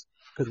because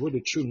we're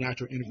the true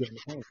natural energy on the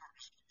planet.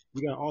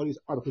 We got all these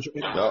artificial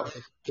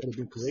energies that have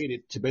been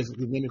created to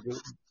basically mimic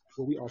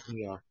what we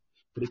ultimately are.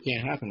 But it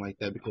can't happen like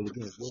that because,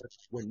 again,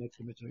 we're next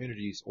dimensional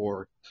energies,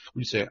 or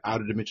we say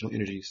outer dimensional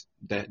energies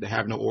that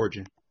have no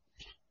origin.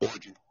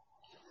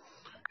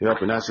 Yep,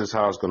 and that's just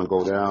how it's going to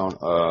go down.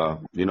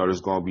 You know,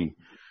 there's going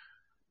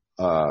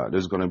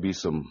to be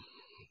some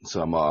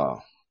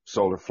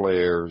solar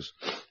flares,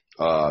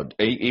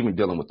 even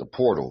dealing with the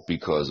portal,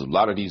 because a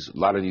lot of these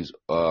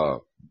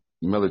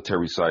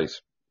military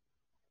sites,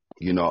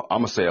 you know, I'm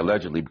going to say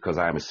allegedly because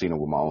I haven't seen it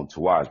with my own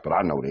 2 eyes, but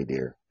I know they're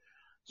there.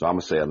 So I'm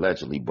going to say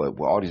allegedly, but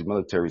with all these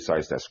military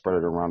sites that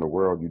spread around the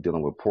world, you're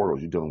dealing with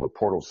portals, you're dealing with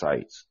portal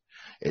sites.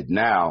 And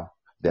now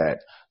that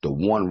the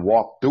one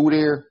walked through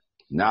there,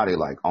 now they're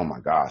like, oh my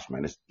gosh,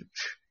 man, it's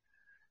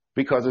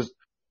because there's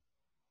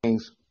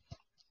things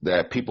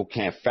that people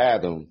can't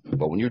fathom.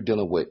 But when you're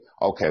dealing with,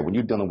 when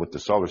you're dealing with the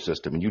solar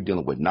system and you're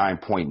dealing with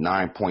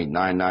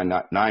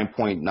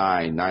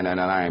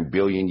 9.99999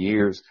 billion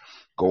years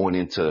going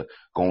into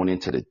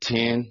the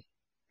 10,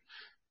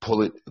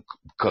 pull it,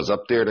 because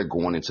up there they're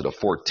going into the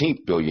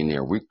 14th billion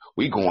year.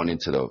 We going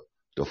into the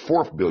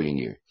 4th billion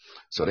year.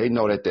 So they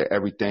know that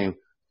everything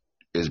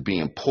is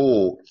being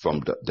pulled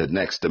from the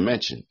next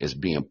dimension. It's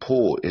being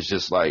pulled. It's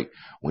just like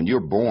when you're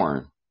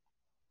born,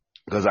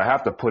 because I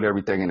have to put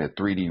everything in a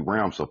 3D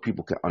realm so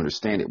people can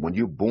understand it. When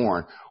you're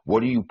born, what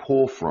do you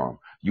pull from?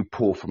 You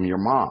pull from your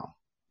mom.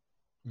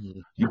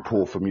 You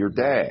pull from your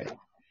dad.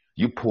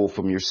 You pull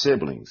from your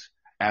siblings.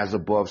 As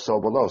above, so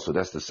below. So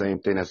that's the same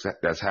thing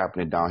that's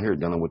happening down here,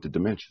 dealing with the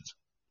dimensions.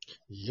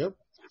 Yep.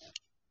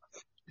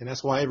 And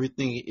that's why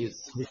everything is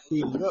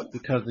speeding up,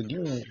 because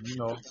again,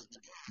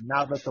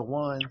 now that the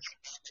ones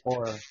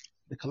or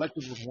the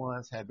collective of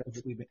ones have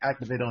basically been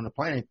activated on the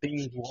planet,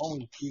 things will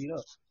only speed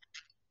up.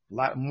 A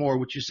lot more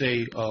what you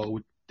say,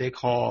 what they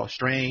call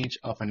strange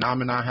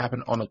phenomena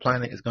happen on the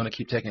planet is going to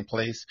keep taking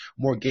place.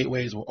 More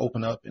gateways will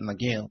open up. And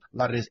again, a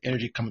lot of this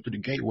energy coming through the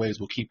gateways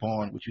will keep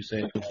on what you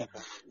say.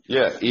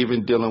 Yeah,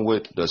 even dealing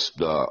with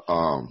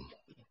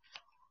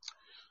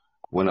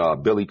when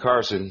Billy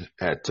Carson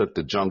had took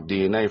the junk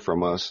DNA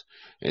from us,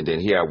 and then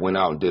he had went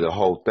out and did a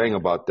whole thing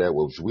about that,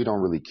 which we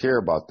don't really care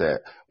about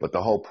that. But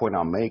the whole point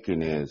I'm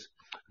making is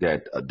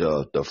that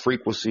the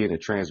frequency and the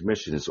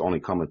transmission is only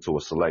coming to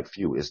a select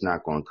few. It's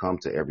not going to come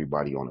to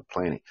everybody on the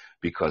planet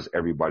because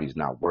everybody's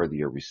not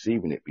worthy of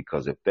receiving it.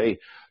 Because if the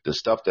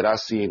stuff that I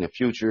see in the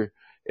future,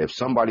 if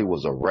somebody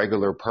was a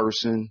regular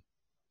person,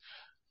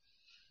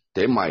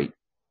 they might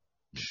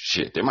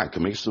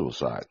commit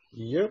suicide.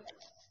 Yep.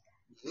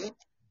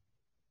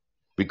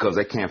 Because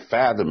they can't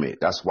fathom it.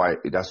 That's why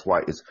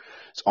it's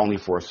only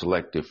for a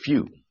selective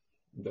few.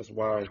 That's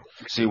why.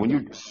 See, when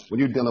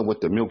you're dealing with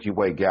the Milky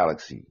Way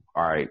galaxy,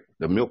 all right,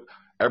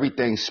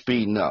 everything's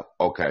speeding up.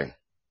 Okay.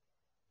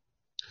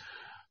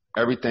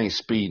 Everything's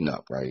speeding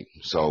up, right?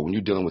 So when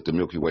you're dealing with the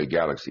Milky Way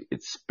galaxy,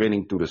 it's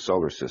spinning through the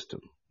solar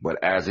system.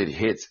 But as it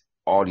hits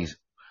all these,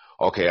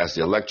 as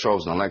the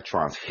electrons and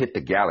electrons hit the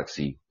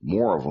galaxy,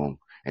 more of them,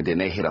 and then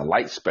they hit a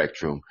light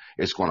spectrum,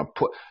 it's going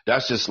to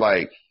that's just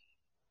like,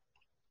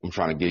 I'm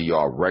trying to give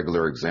y'all a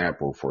regular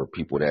example for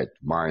people that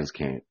minds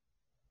can't.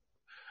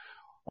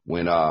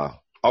 When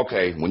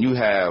you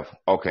have,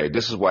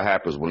 this is what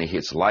happens when it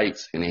hits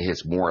lights and it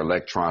hits more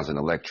electrons and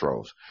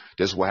electrodes.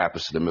 This is what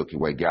happens to the Milky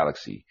Way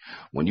galaxy.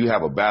 When you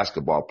have a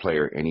basketball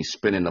player and he's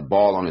spinning the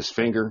ball on his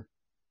finger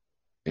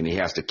and he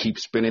has to keep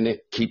spinning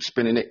it,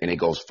 and it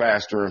goes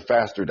faster and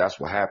faster. That's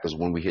what happens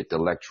when we hit the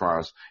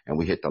electrons and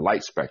we hit the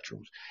light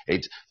spectrums.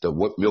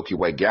 The Milky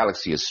Way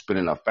galaxy is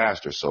spinning up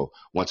faster. So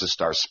once it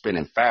starts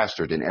spinning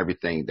faster, then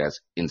everything that's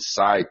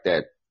inside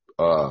that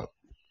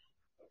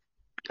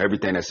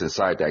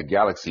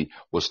galaxy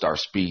will start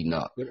speeding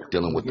up,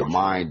 dealing with the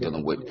mind,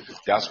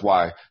 that's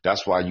why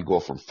you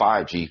go from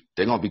 5G.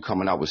 They're going to be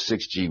coming out with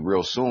 6G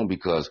real soon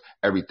because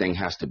everything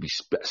has to be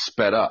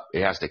sped up.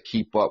 It has to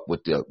keep up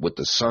with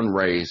the sun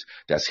rays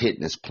that's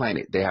hitting this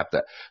planet. They have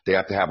to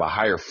have a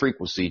higher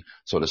frequency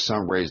so the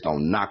sun rays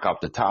don't knock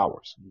out the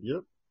towers.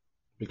 Yep.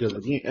 Because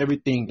again,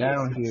 everything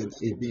down here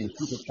is being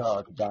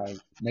supercharged by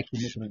next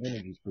dimensional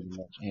energies pretty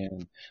much.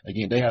 And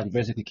again, they have to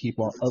basically keep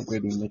on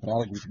upgrading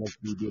methodology to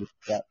basically be able to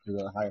adapt to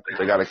the higher.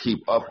 They got to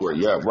keep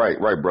upgrading. Yeah,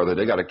 right, brother.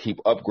 They got to keep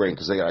upgrading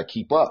because they got to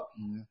keep up.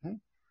 Mm-hmm.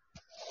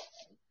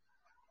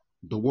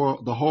 The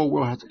whole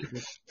world has to keep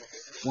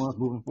ones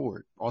moving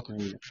forward,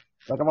 ultimately.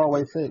 Like I've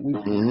always said, we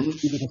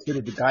be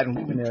considered the guiding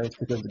luminaries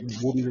because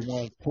we'll be the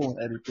ones pulling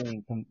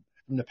everything from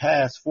the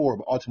past forward,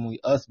 but ultimately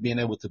us being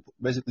able to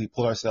basically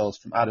pull ourselves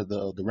from out of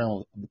the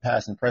realm of the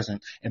past and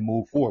present and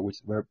move forward,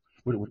 which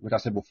I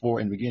said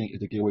before in the beginning is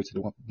the gateway to the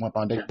one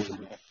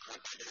foundation.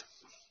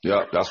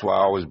 Yeah, that's why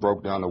I always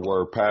broke down the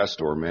word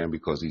pastor, man,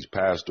 because these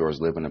pastors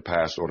live in the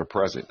past or the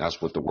present.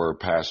 That's what the word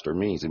pastor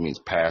means. It means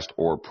past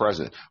or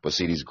present. But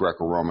see, these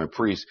Greco-Roman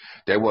priests,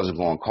 they wasn't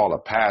going to call a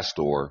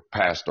pastor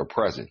past or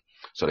present.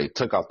 So they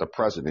took out the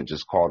present and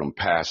just called them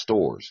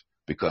pastors.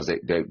 Because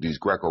these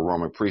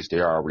Greco-Roman priests,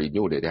 they already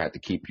knew that they had to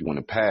keep you in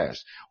the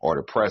past or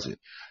the present.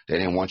 They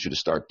didn't want you to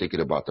start thinking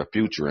about the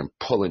future and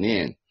pulling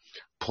in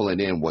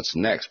what's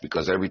next,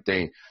 because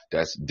everything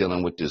that's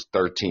dealing with this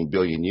 13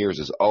 billion years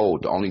is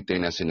old. The only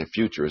thing that's in the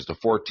future is the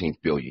 14th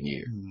billion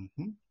year.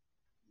 Mm-hmm.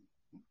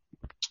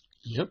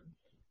 Yep.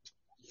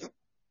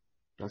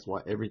 That's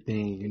why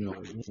everything,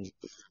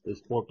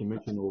 is fourth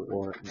dimensional,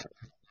 or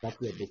like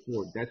I said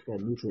before, that's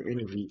that neutral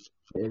energy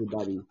for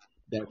everybody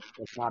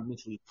that's not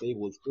mentally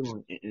stable is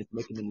feeling, and it's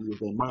making them lose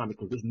their mind,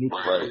 because this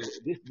neutral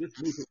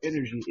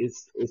energy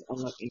is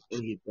unlike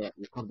any of that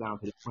when it comes down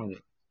to the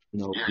planet.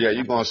 Yeah,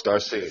 you're gonna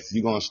start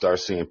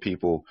seeing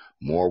people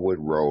more with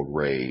road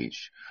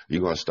rage.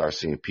 You're gonna start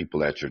seeing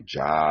people at your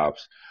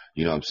jobs.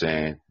 You know what I'm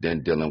saying?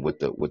 Then dealing with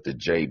the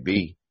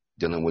JB.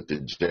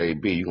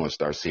 You're gonna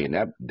start seeing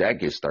that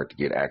start to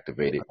get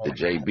activated. The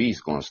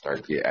JB's gonna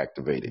start to get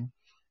activated.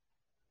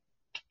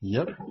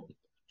 Yep.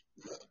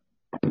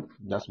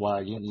 That's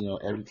why again,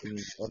 everything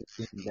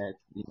that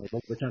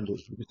we're trying to,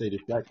 you can say,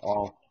 distract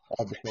all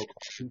the so-called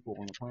people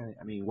on the planet.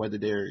 I mean, whether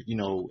they're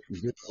zero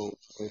or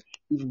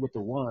even with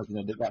the ones,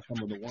 they got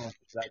some of the ones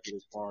distracted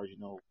as far as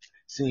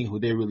seeing who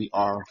they really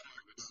are,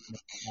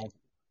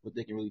 what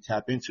they can really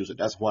tap into. So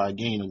that's why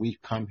again we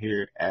come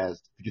here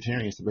as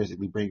vegetarians to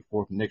basically bring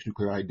forth next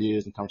nuclear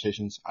ideas and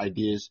conversations,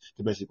 ideas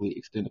to basically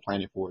extend the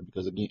planet forward.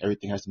 Because again,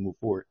 everything has to move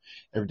forward.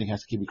 Everything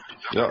has to keep.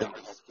 Yeah.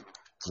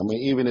 I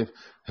mean, even if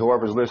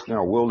whoever's listening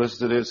or will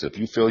listen to this, if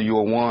you feel you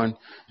are one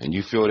and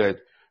you feel that,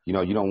 you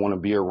don't want to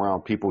be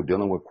around people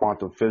dealing with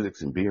quantum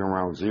physics and being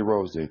around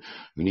zeros, then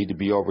you need to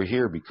be over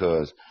here,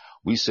 because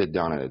we sit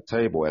down at a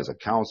table as a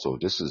council.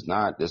 This is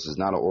not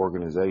an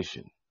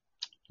organization.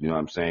 You know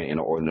what I'm saying? And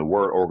the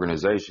word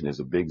organization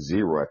is a big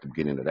zero at the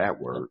beginning of that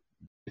word.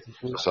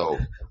 So,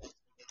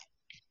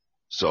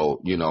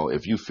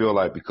 if you feel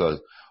like,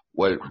 because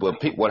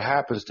what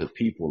happens to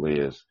people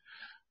is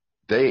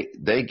they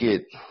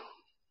get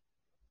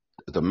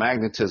the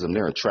magnetism,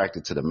 they're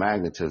attracted to the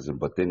magnetism,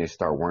 but then they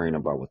start worrying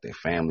about what their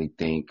family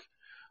think,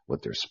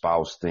 what their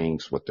spouse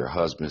thinks, what their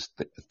husbands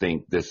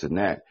think, this and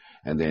that.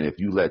 And then if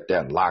you let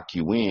that lock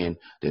you in,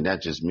 then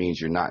that just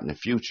means you're not in the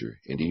future.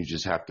 And then you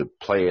just have to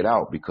play it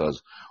out,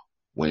 because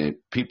when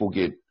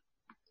a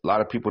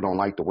lot of people don't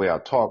like the way I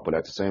talk, but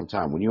at the same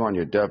time, when you're on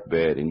your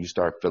deathbed and you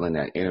start feeling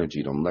that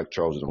energy, them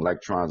electrodes and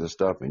electrons and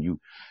stuff, and you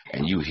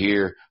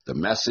hear the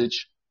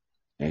message,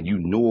 and you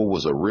knew it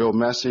was a real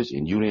message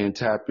and you didn't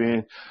tap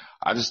in,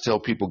 I just tell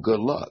people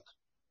good luck.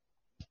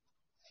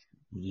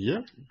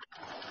 Yep.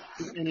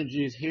 The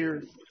energy is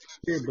here,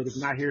 but it's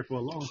not here for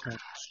a long time.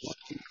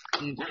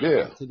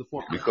 Yeah.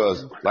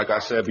 Because like I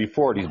said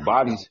before, these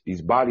bodies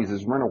is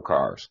rental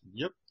cars.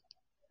 Yep.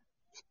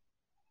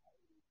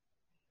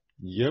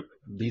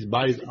 These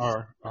bodies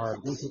are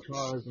rental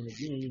cars, and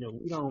again,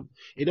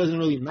 it doesn't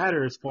really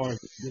matter as far as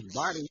this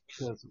body,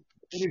 because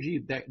energy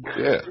that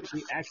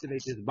really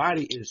activates this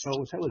body is soul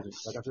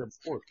intelligence. Like I said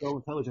before, soul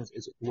intelligence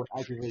is what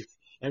activates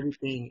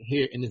everything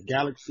here in this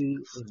galaxy,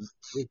 in this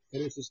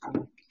solar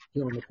system,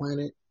 here on the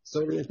planet.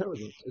 Solar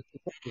intelligence is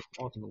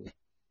ultimately.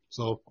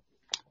 So,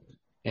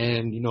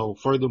 and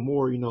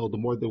furthermore, the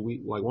more that we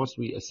once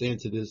we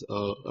ascend to this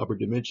upper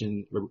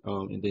dimension,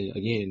 and then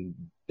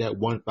again, that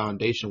one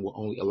foundation will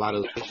only allow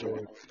us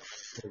to.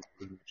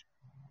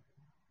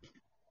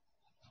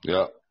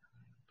 Yeah.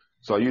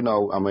 So,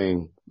 I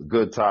mean,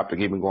 good topic,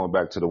 even going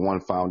back to the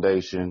one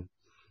foundation.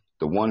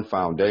 The one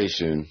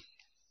foundation,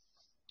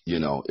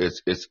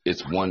 it's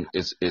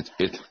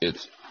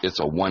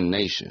a one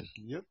nation.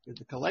 Yep,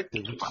 it's a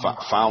collective.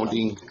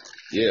 Founding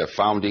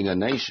a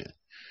nation.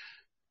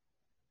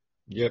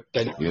 Yep.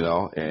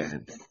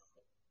 And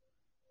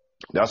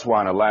that's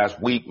why in the last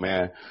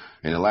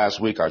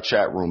week, our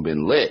chat room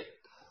been lit.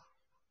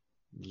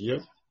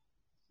 Yep.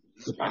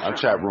 Our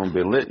chat room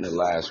been lit in the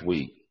last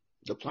week.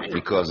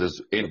 Because the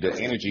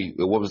energy.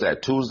 What was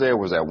that, Tuesday or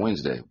was that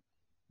Wednesday?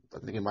 I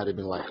think it might have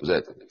been was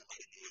that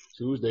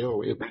Tuesday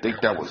or I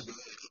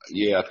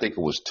think it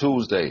was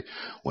Tuesday,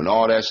 when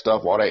all that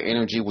stuff, all that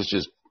energy was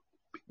just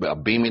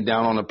beaming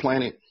down on the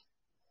planet.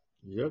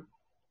 Yep.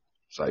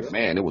 It's like,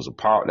 man, that was a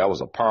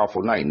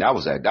powerful night. And that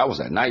was at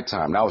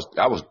nighttime.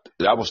 That was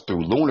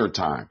through lunar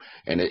time,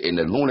 and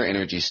the lunar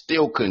energy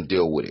still couldn't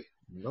deal with it.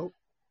 Nope.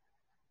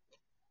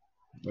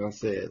 Like I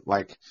said,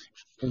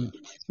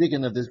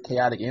 speaking of this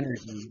chaotic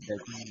energy that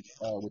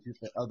which is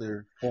the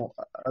other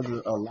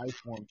life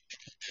forms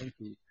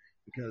into,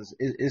 because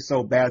it's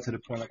so bad to the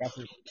point, like I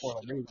said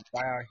before, there was a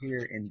guy out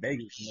here in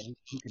Vegas,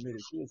 he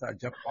committed suicide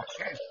jumping off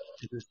the train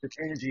because the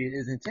energy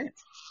is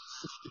intense.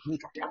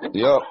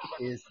 Yep.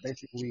 Is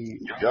basically.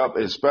 Yep.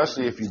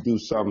 Especially if you do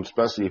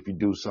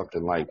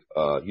something like,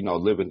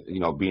 living,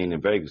 being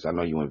in Vegas. I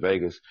know you in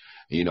Vegas.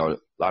 A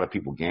lot of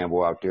people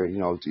gamble out there.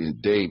 They'll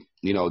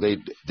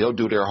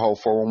do their whole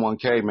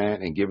 401k,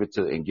 man, and give it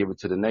to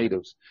the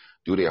natives.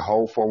 Do their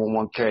whole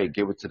 401k,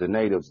 give it to the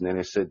natives, and then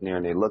they're sitting there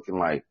and they're looking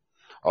like,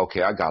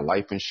 okay, I got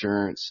life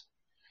insurance.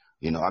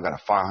 I got a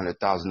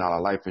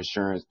 $500,000 life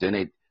insurance.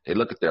 Then they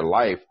look at their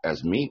life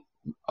as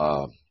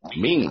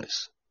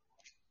meaningless.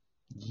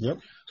 Yep.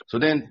 So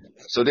then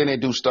they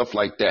do stuff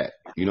like that.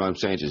 You know what I'm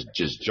saying?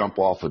 Just jump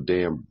off a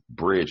damn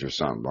bridge or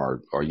something,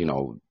 or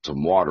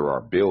some water or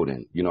a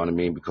building. You know what I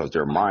mean? Because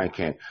their mind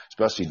can't,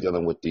 especially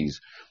dealing with these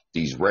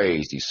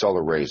rays, these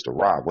solar rays, the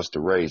Ra. What's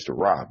the rays? The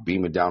Ra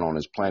beaming down on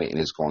this planet, and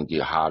it's going to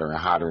get hotter and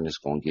hotter, and it's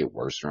going to get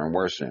worse and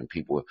worse. And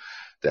people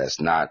that's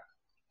not,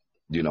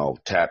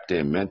 tapped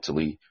in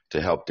mentally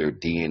to help their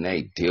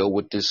DNA deal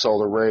with this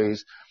solar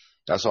rays,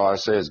 that's all I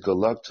say is good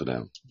luck to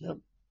them. Yep.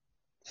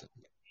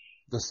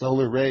 The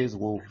solar rays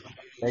will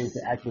raise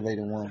the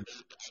activated ones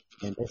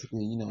and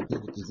basically,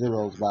 give it to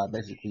zeros by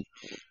basically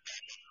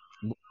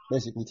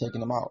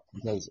taking them out,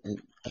 because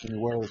in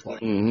words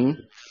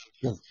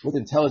because with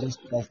intelligence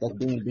that's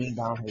being beamed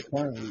down here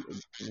currently,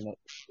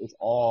 it's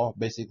all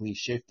basically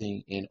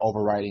shifting and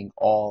overriding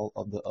all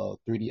of the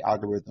 3D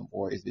algorithm,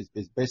 or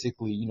it's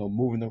basically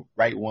moving the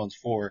right ones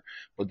forward,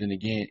 but then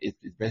again it's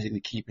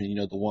basically keeping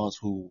the ones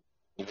who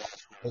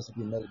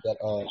basically made that.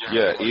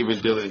 Yeah,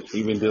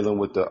 even dealing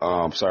with the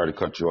sorry to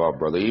cut you off,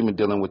 brother. Even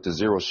dealing with the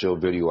zero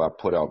shield video I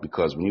put out,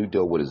 because when you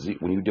deal with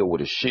when you deal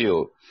with a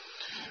shield,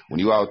 when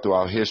you out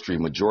throughout history,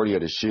 majority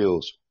of the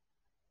shields,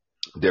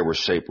 they were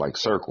shaped like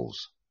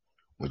circles.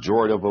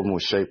 Majority of them were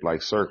shaped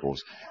like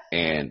circles,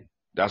 and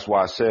that's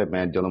why I said,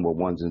 man, dealing with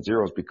ones and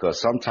zeros,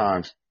 because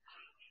sometimes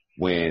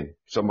when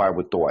somebody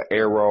would throw an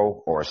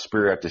arrow or a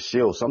spear at the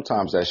shield,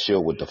 sometimes that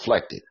shield would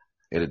deflect it.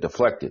 It'd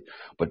deflect it.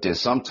 But then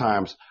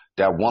sometimes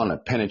that one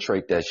would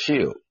penetrate that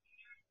shield.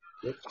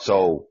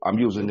 So I'm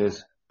using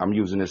this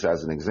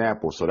as an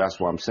example. So that's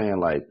why I'm saying,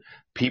 like,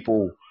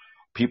 people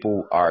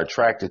are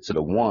attracted to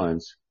the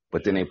ones,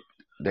 but then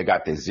they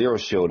got their zero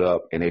shield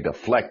up and they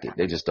deflect it.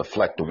 They just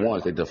deflect the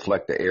ones. They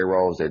deflect the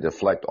arrows. They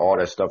deflect all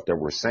that stuff that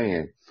we're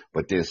saying.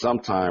 But then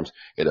sometimes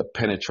it'll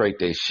penetrate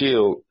their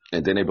shield,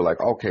 and then they be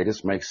like, okay,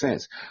 this makes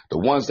sense. The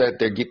ones that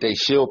they get their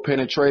shield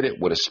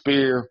penetrated with a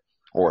spear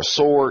or a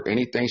sword,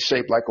 anything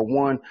shaped like a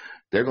one,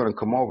 they're going to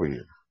come over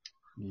here.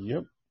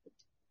 Yep.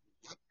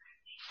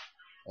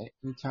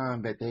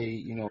 Anytime that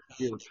they,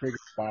 feel triggered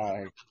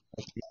by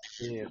what's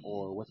being said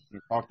or what's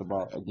being talked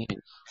about, again,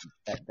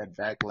 that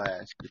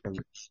backlash, because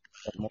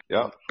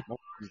Yep.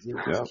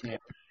 most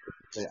can't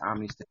say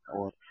omniscient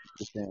or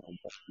understand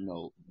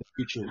what, the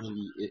future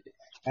really it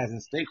has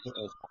in stake for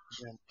us.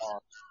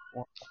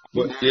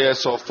 But yeah,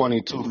 it's so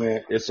funny too,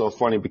 man. It's so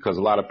funny because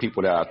a lot of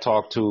people that I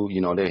talk to,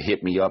 they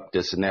hit me up,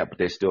 this and that, but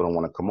they still don't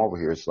want to come over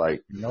here. It's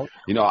like, nope.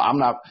 I'm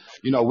not,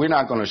 we're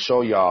not going to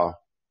show y'all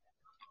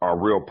our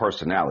real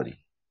personality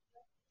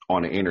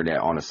on the internet,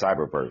 on the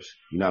cyberverse.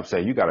 You know what I'm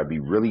saying? You got to be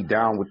really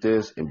down with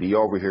this and be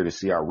over here to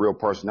see our real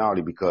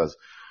personality, because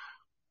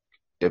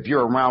if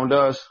you're around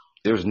us,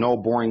 there's no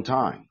boring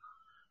time.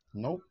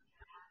 Nope.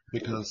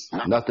 Because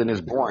nothing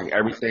is boring.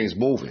 Everything's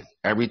moving.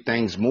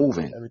 Everything's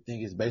moving.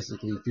 Everything is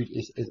basically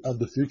is of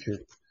the future.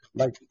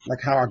 Like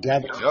how our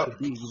gathering should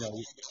be,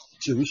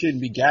 we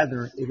shouldn't be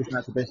gathering if it's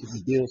not to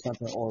basically build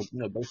something or,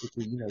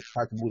 basically,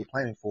 try to move the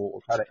planet forward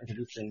or try to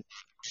introduce things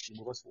to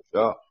move us forward.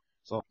 Yeah.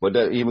 So, but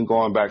even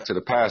going back to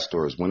the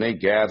pastors, when they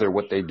gather,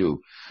 what they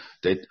do,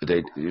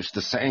 it's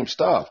the same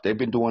stuff. They've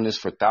been doing this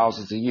for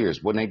thousands of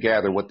years. When they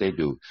gather, what they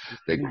do,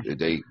 they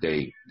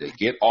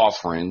get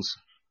offerings,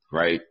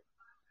 right?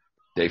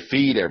 They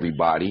feed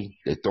everybody.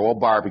 They throw a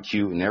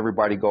barbecue, and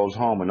everybody goes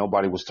home, and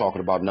nobody was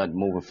talking about nothing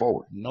moving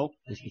forward. Nope,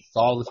 it's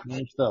all the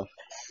same stuff.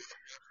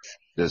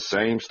 The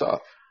same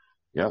stuff.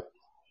 Yep.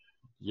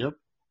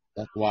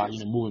 That's why,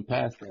 moving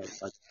past that,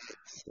 like,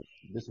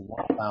 this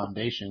one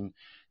foundation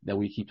that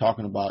we keep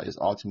talking about is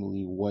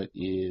ultimately what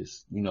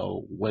is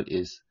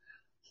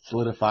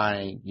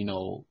solidifying,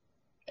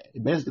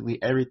 basically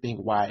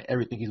why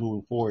everything is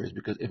moving forward is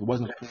because if it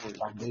wasn't for the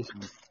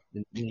foundation,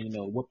 then,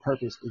 what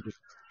purpose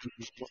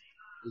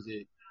is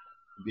it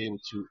to be able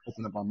to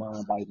open up our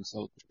mind, body, and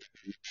soul?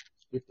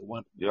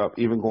 Yep.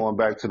 Even going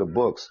back to the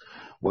books,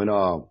 when,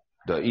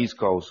 the East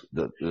Coast,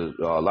 a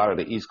lot of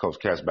the East Coast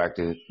cats back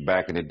in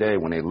the day,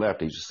 when they left,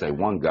 they used to say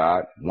one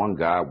God, one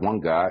God, one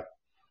God.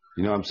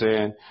 You know what I'm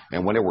saying?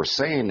 And when they were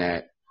saying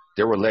that,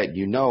 they were letting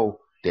you know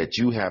that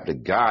you have the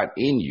God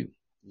in you.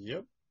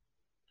 Yep.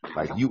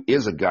 Like, you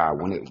is a God.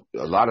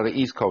 A lot of the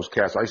East Coast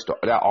cats,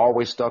 that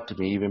always stuck to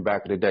me even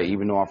back in the day,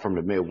 even though I'm from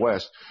the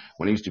Midwest,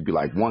 when it used to be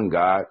like one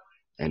God,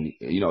 and,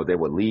 they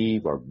would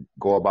leave or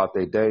go about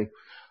their day.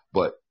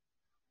 But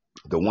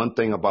the one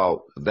thing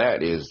about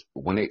that is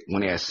when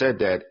they had said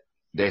that,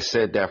 they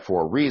said that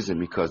for a reason,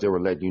 because they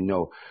were letting you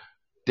know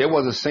they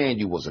wasn't saying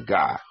you was a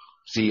God.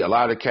 See, a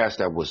lot of the cats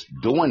that was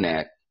doing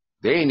that,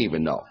 they didn't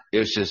even know.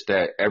 It's just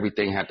that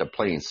everything had to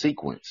play in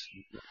sequence.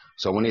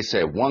 So when they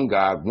said one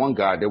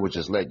God, they would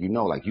just let you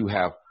know, like, you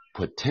have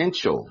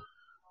potential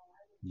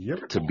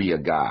to be a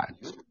God.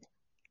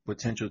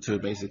 Potential to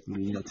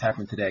basically, tap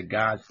into that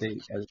God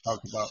state as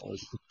talked about.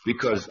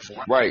 Because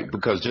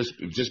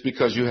just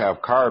because you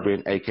have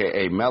carbon,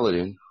 aka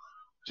melanin,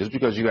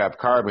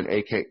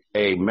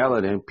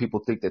 people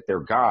think that they're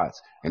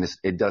gods, and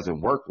it doesn't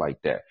work like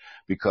that,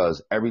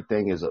 because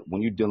everything is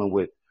when you're dealing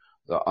with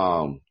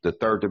the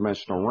third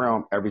dimensional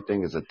realm,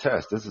 everything is a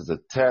test. This is a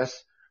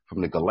test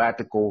from the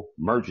galactical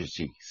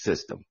emergency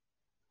system.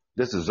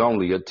 This is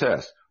only a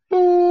test.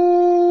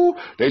 Boo!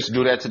 They used to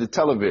do that to the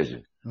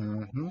television.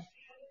 Mm-hmm.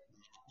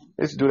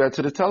 They used to do that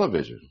to the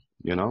television,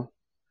 Yep.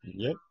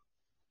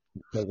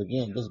 Because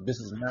again, this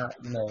is not,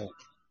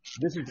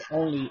 this is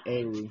only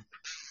a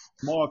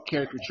small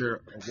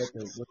caricature of what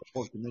the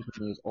fourth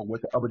dimension is, or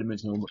what the upper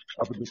dimensional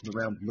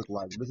realms look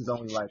like. This is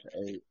only like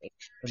a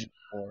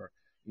or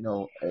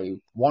a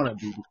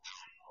wannabe.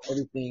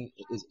 Everything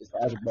is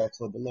as above,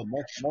 so below.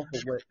 Most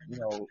of what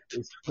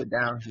is put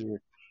down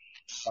here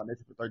on this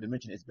third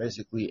dimension is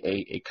basically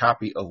a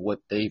copy of what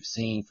they've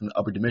seen from the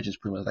upper dimensions.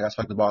 Pretty much, like I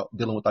talked about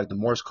dealing with like the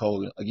Morse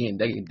code. Again,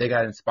 they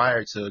got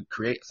inspired to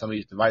create some of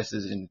these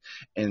devices and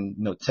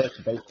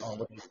test based on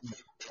what they see in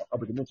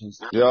upper dimensions.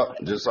 Yeah,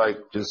 just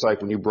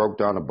like when you broke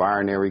down the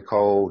binary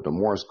code, the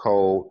Morse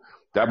code,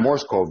 that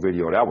Morse code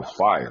video, that was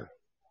fire.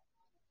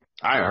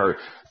 I ain't heard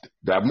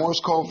that Morse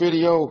code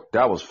video.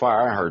 That was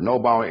fire. I ain't heard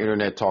nobody on the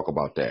internet talk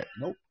about that.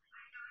 Nope.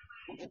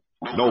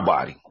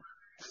 Nobody.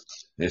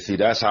 And see,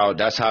 that's how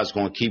it's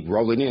going to keep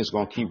rolling in. It's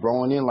going to keep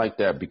rolling in like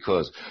that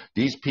because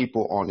these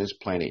people on this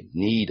planet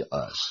need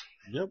us.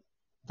 Yep.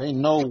 They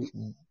know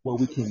what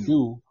we can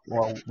do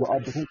or what our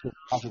potential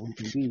possibly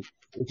can be.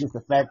 It's just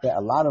the fact that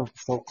a lot of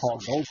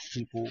so-called ghost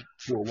people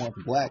who are once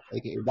black,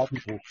 aka black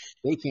people,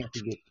 they can't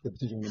see the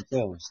potential in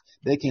themselves.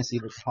 They can't see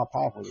how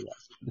powerful they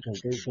are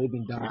because they've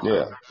been done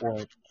or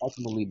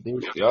ultimately they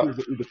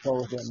either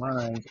close their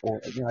minds or,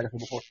 again, like I said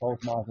before,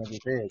 close minds never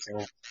fed.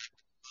 So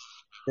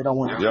they don't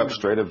want to. Yep,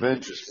 straight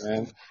adventures,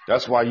 man.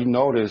 That's why you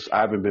notice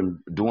I haven't been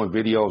doing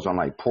videos on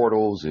like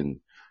portals and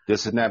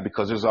this and that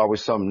because there's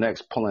always something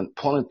next pulling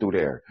through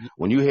there.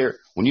 When you hear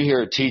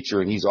a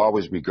teacher and he's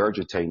always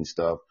regurgitating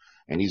stuff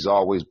and he's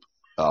always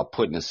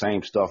putting the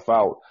same stuff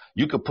out,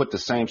 you could put the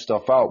same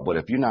stuff out, but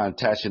if you're not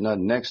attaching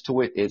nothing next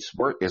to it, it's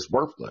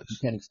worthless. You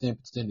can't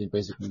extend it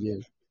basically,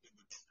 yeah.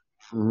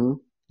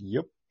 Mm-hmm.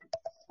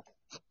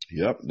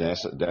 Yep,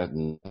 that's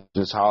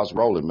just how it's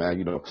rolling, man.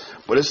 You know,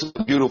 but it's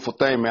a beautiful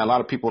thing, man. A lot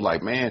of people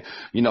like, man,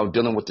 you know,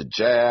 dealing with the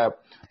jab,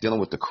 dealing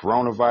with the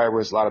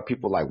coronavirus. A lot of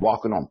people like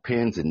walking on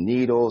pins and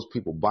needles.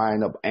 People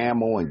buying up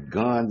ammo and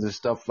guns and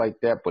stuff like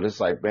that. But it's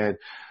like, man,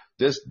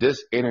 this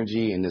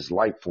energy and this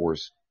light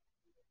force.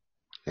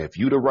 If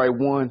you the right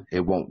one,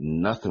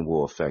 nothing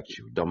will affect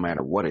you. Don't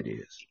matter what it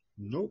is.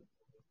 Nope.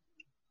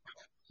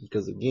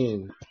 Because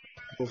again,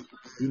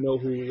 we know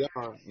who we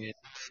are, and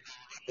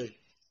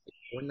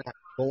we're not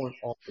going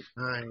off the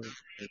time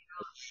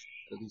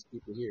of these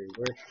people here.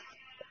 We're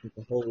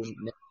the whole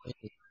next thing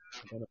is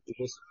going to do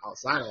what's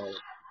outside of it.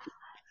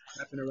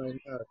 Happening right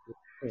now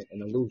is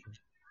an illusion.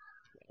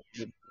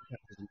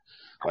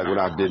 Like what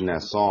I did in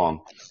that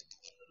song,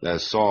 I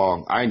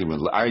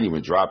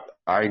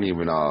ain't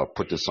even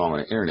put the song on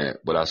the internet,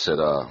 but I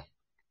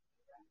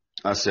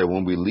said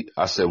when we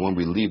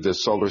leave the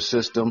solar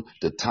system,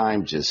 the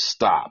time just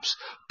stops.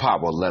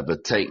 Power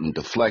levitating,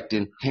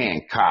 deflecting,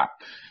 Hancock.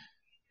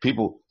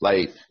 People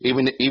like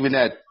even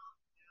that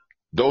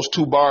those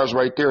two bars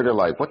right there, they're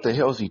like, what the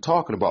hell is he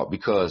talking about?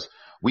 Because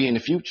we in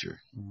the future.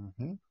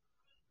 Mm-hmm.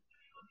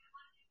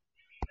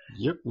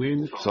 Yep, we're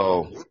in the future.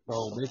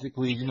 So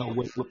basically, you know,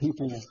 what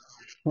people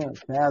can't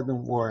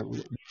fathom or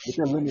with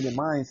their limited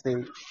mind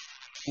state,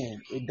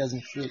 it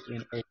doesn't fit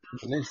in a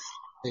list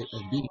state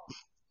of being,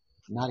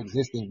 not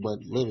existing but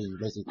living,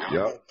 basically.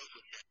 Yep.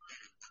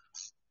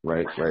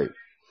 Right.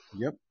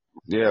 Yep.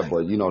 Yeah,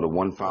 but you know the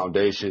one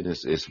foundation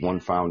is one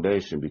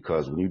foundation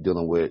because when you're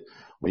dealing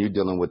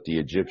with the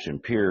Egyptian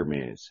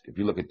pyramids, if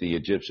you look at the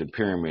Egyptian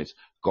pyramids,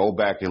 go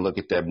back and look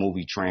at that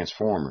movie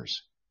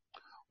Transformers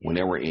when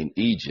they were in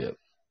Egypt.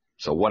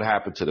 So what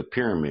happened to the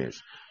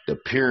pyramids? The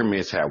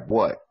pyramids have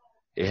what?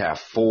 It have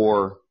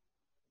four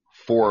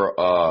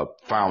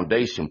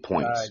foundation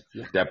points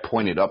that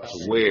pointed up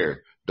to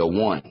where? The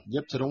one.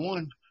 Yep, to the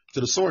one.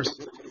 To the source.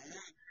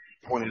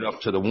 Pointed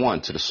up to the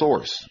one, to the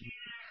source.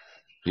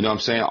 You know what I'm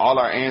saying? All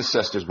our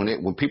ancestors,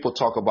 when people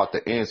talk about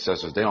the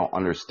ancestors, they don't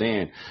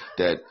understand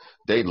that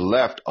they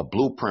left a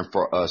blueprint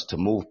for us to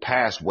move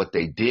past what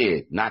they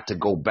did, not to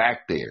go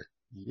back there.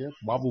 Yep.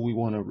 Why would we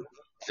want to?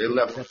 They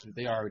left.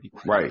 They already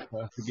right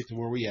to get to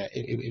where we at.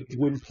 It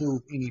wouldn't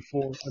prove any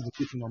form of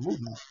execution or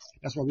movement.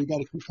 That's why we got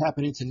to keep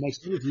tapping into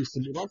next energies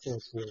to move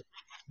ourselves forward.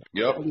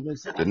 Yep.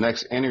 The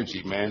next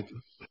energy, man.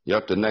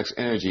 Yep. The next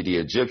energy. The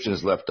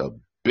Egyptians left a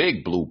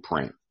big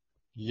blueprint.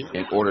 Yep.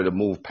 In order to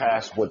move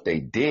past what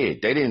they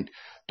did. The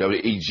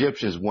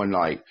Egyptians weren't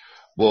like,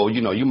 well,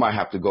 you know, you might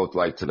have to go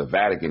to the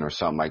Vatican or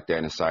something like that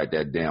inside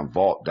that damn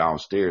vault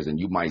downstairs, and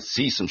you might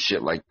see some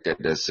shit like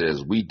that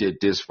says we did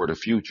this for the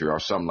future or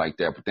something like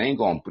that. But they ain't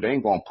gonna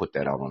put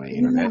that out on the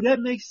internet. That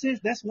makes sense.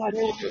 That's why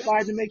they're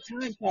required to make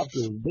time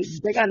capsules.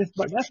 They got this,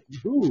 but that's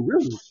really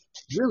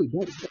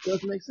that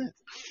does make sense.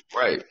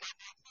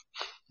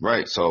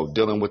 Right. So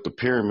dealing with the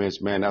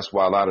pyramids, man, that's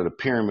why a lot of the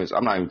pyramids.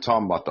 I'm not even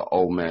talking about the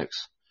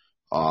Olmecs.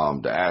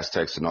 The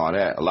Aztecs and all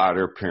that, a lot of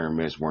their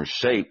pyramids weren't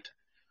shaped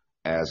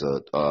as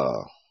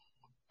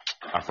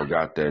I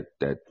forgot that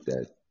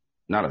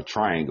not a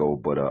triangle,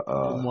 but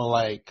more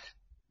like,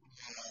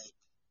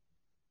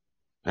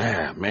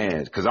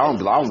 man, because I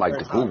don't like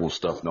the Google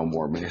stuff no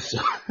more, man. So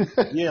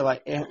yeah,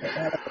 like I'm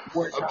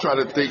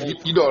trying to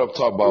think. You know what I'm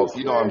talking about.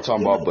 You know what I'm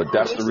talking about. But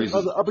that's the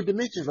reason. The upper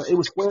dimensions, it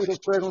was squares on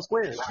squares on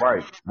squares.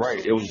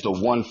 Right. It was the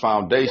one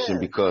foundation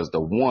because the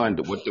one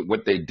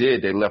what they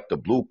did, they left the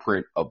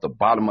blueprint of the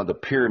bottom of the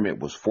pyramid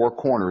was four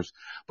corners.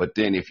 But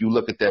then if you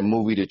look at that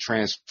movie, The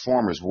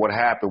Transformers, what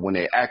happened when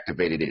they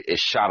activated it? It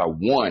shot a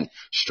one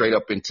straight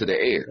up into the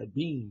air. That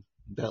beam,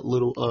 that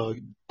little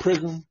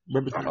prism,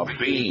 a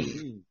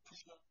beam.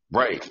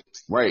 Right.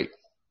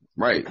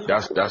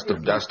 That's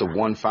the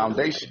one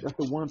foundation. That's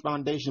the one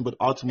foundation, but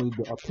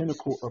ultimately a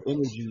pinnacle of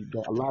energy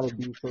that a lot of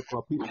these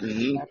so-called people tap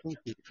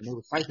into, and they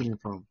were siphoning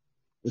from.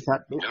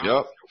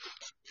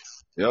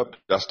 Yep.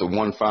 That's the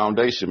one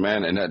foundation,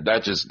 man, and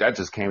that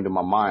just came to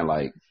my mind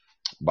like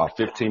about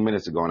 15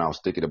 minutes ago, and I was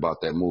thinking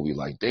about that movie.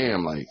 Like,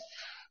 damn, like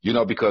You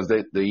know, because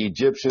the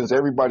Egyptians,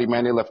 everybody,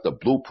 man, they left a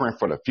blueprint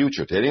for the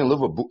future. They didn't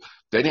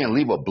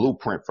leave a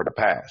blueprint for the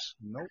past.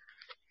 Nope.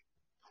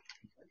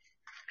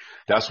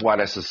 That's why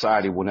that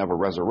society will never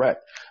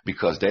resurrect,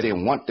 because they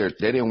didn't want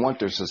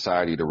their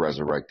society to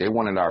resurrect. They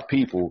wanted our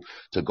people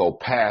to go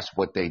past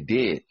what they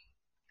did.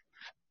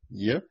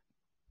 Yep.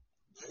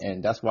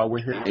 And that's why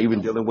we're here. Even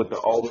dealing with the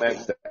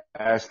Olmecs, the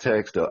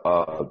Aztecs,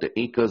 the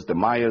Incas, the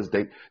Mayas,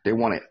 they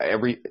wanted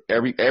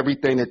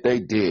everything that they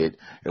did.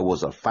 It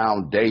was a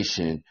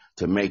foundation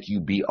to make you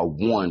be a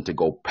one to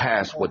go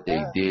past what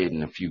they did in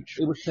the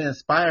future. It was to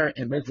inspire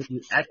and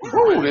basically activate.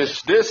 Woo,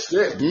 this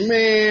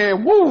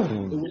man,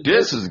 woo,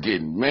 this is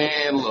getting,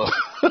 man, look.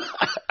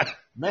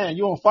 Man,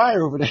 you on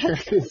fire over there.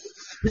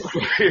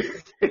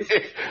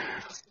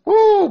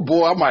 Woo,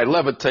 boy, I might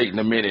levitate in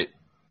a minute.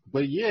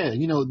 But yeah,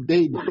 you know,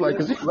 they Like,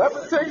 is he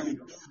levitating?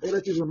 they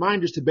let these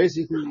reminders to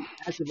basically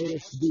activate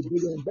us to do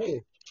bigger and better.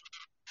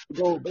 To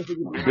go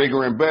basically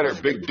Bigger and better,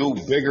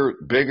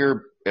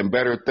 bigger and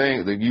better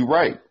things. You're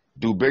right.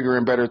 Do bigger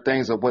and better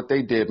things of what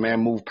they did, man.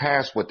 Move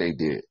past what they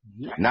did.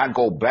 Yeah. Not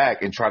go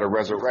back and try to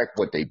resurrect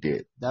what they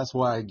did. That's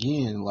why,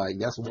 again,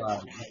 that's why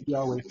we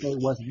always say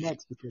what's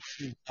next, because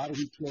how do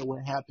we care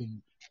what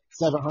happened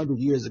 700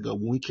 years ago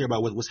when we care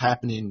about what's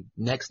happening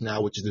next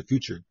now, which is the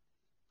future?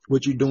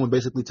 What you're doing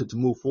basically to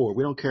move forward.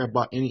 We don't care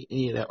about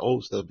any of that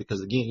old stuff, because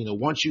again, you know,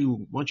 once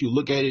you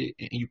look at it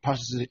and you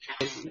process it,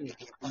 you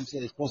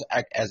said it's supposed to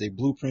act as a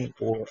blueprint,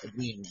 or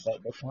again,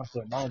 that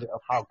constant reminder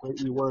of how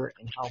great we were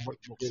and how much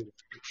more great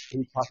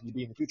we possibly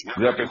be in the future.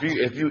 Yep.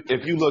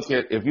 If you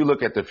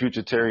look at the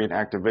Futuritarian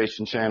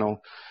Activation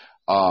channel,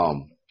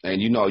 and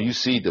you know, you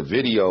see the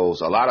videos,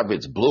 a lot of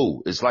it's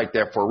blue. It's like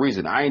that for a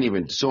reason.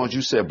 As soon as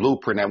you said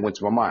blueprint, that went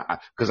to my mind,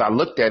 because I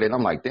looked at it and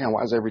I'm like, damn,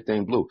 why is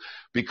everything blue?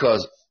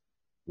 Because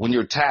when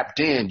you're tapped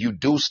in, you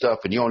do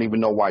stuff and you don't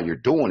even know why you're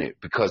doing it,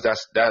 because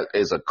that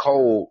is a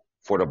code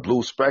for the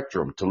blue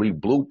spectrum to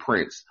leave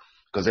blueprints,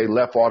 because they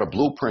left all the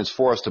blueprints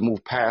for us to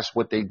move past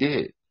what they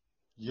did.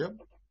 Yep.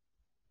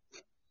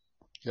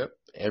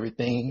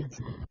 Everything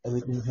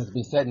has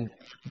been set, and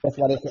that's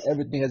why they say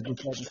everything has been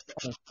set in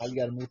stone. Now you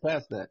got to move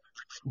past that.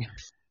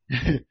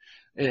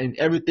 And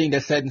everything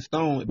that's set in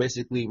stone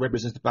basically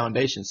represents the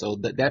foundation. So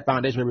that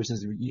foundation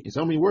represents, in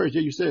so many words,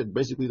 yeah, you said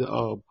basically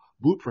the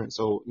blueprint.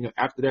 So, you know,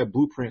 after that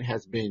blueprint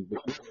has been we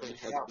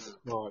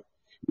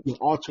can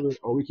alter it,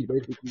 or we can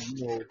basically,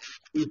 you know,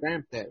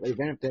 revamp that and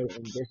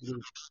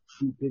basically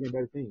do bigger and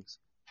better things.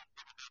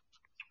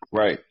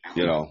 Right.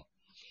 You know.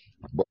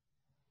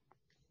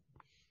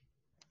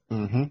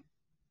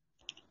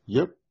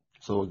 Yep.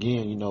 So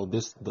again, you know,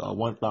 the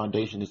One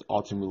Foundation is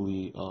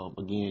ultimately,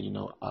 again, you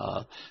know,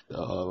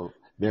 the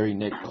very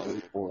next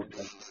or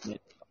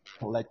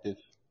collective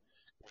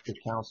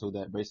council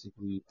that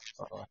basically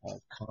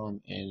has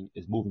come and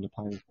is moving the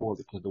plan forward,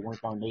 because the One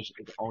Foundation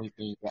is the only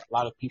thing that a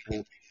lot of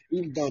people,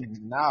 even though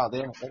now they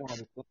don't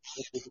understand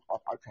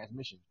our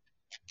transmission.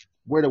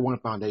 We're the One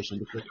Foundation,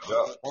 because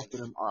most of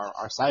them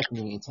are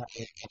siphoning into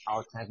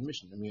our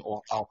transmission. I mean,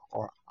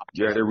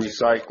 yeah, they're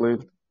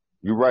recycling.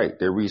 You're right.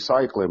 They're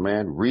recycling,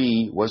 man.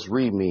 What's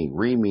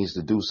mean? Means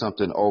to do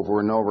something over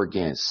and over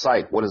again.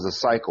 Cycle. What is a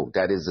cycle?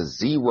 That is a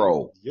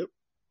zero. Yep.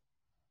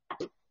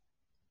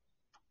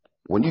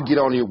 When you get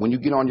on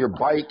your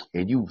bike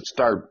and you're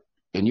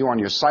on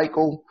your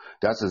cycle,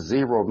 that's a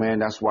zero, man.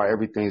 That's why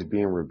everything's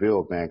being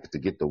revealed, man. To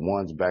get the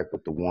ones back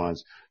with the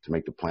ones to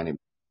make the planet.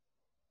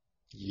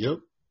 Yep.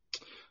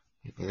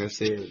 Like I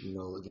said, you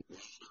know,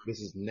 this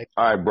is next.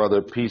 All right,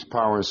 brother. Peace,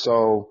 power, and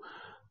soul.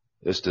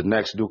 It's the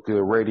Next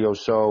Nuclear Radio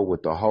Show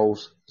with the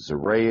host,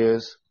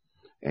 Zareyes.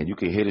 And you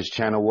can hit his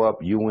channel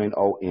up,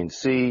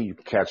 UNONC. You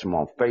can catch him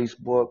on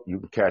Facebook. You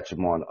can catch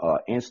him on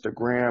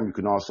Instagram. You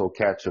can also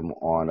catch him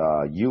on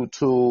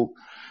YouTube.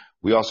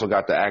 We also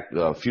got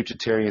the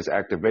Futuritarians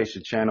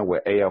Activation channel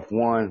with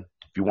AF1.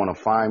 If you want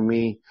to find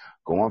me,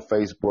 go on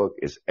Facebook.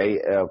 It's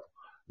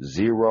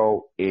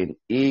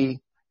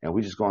AF0NE. And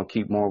we're just going to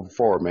keep moving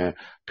forward, man.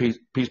 Peace.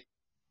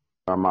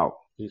 I'm out.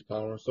 Peace,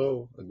 power, and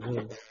soul.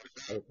 Again,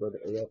 brother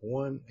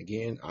AF1.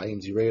 Again, I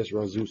am Zareyes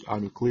Zeus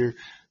Army Clear,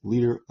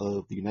 leader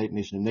of the United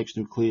Nations of Next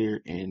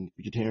Nuclear and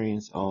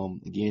Futuritarians.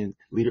 Again,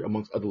 leader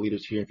amongst other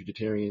leaders here in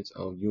Futuritarians,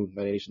 United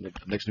Nations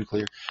of Next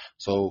Nuclear.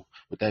 So,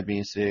 with that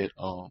being said,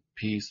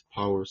 peace,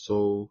 power,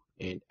 soul,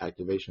 and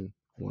activation.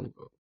 One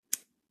go.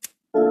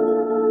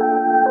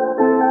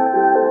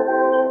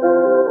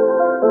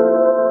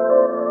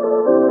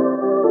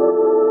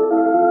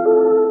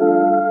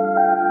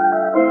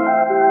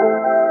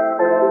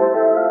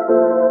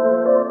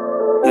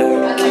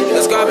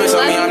 Scarface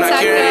on me, I'm not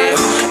curious.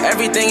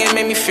 Everything it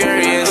made me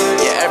furious.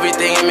 Yeah,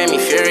 everything it made me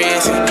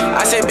furious.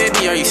 I said,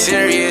 baby, are you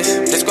serious?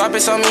 The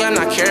Scarface on me, I'm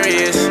not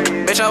curious.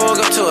 Bitch, I woke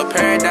up to a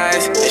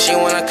paradise, and she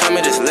wanna come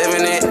and just live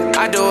in it.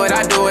 I do it,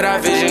 I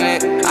vision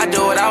it. I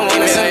do what I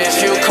wanna say.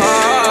 If you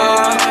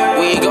call,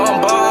 we gon'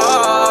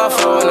 ball.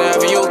 For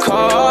whenever you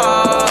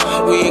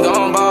call, we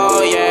gon'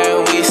 ball.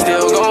 Yeah, we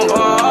still gon'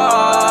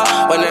 ball.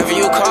 Whenever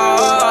you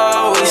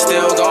call, we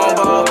still gon'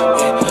 ball.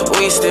 Yeah,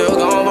 we still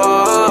gon' ball.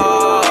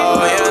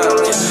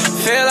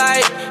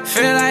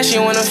 Feel like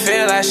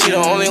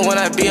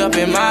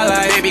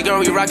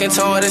talking,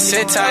 told her to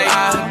sit tight.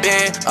 I've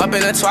been up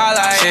in the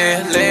twilight,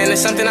 chillin',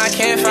 it's something I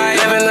can't fight.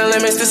 Living the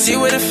limits to see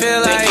what it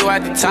feel like. Think you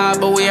at the top,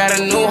 but we at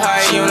a new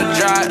height. She on the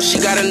drop, she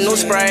got a new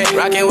spray.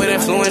 Rockin' with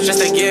influence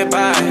just to get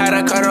by. Had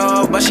to cut her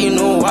off, but she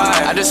knew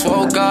why. I just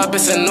woke up,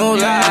 it's a new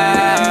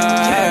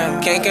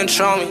life. Can't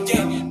control me,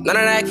 none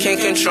of that can't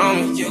control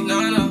me.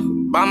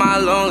 By my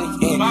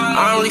lonely,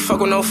 I don't really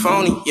fuck with no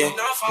phony,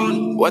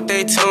 What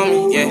they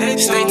told me,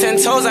 Stay 10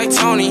 toes like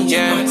Tony,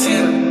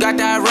 Got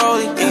that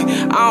rollie,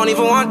 I don't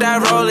even want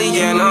that rollie,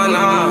 no,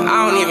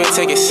 I don't even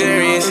take it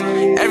serious.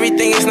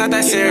 Everything is not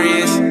that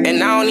serious,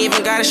 and I don't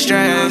even gotta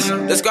stress.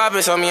 The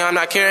scarpers on me, I'm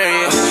not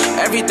curious.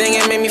 Everything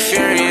it made me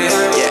furious,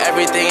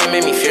 everything it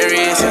made me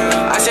furious.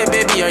 I said,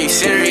 baby, are you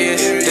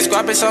serious? The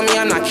scarpers on me,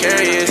 I'm not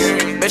curious.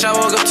 Bitch, I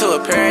woke up to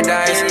a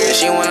paradise, and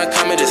she wanna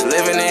come and just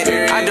live in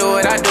it. I do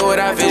it,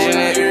 I vision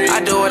it. I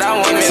do what I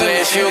want, and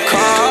if you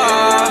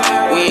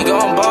call, we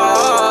gon'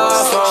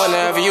 ball. So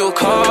whenever you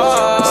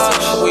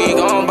call, we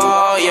gon'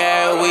 ball,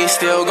 we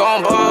still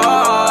gon'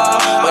 ball.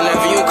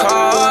 Whenever you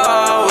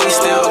call, we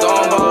still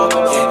gon' ball,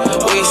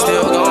 we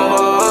still gon'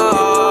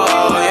 ball,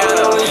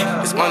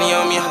 There's money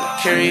on me, I'm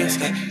not curious,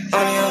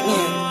 money on me,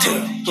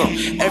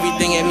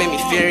 everything it made me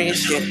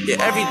furious,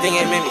 everything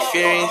it made me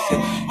furious,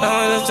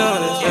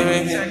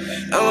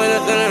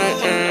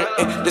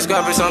 This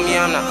garbage on me,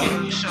 I'm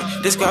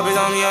not. This garbage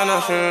on me, I'm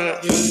not.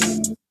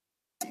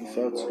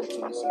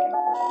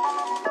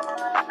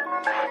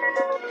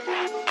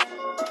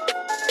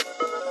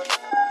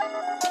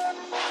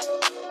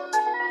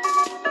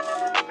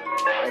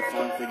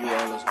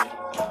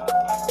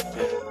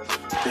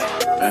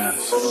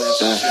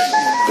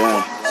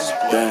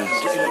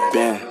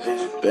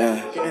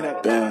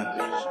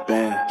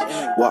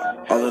 Walk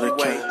all of the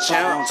cats,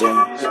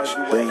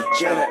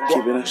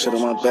 keeping that shit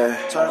on my back.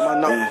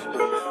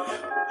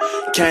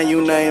 Can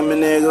you name a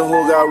nigga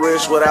who got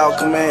rich without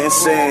committing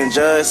sin?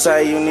 Judge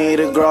say you need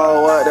to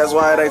grow up, that's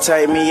why they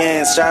take me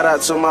in. Shout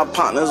out to my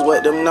partners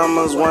with them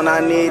numbers when I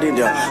needed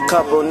them.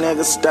 Couple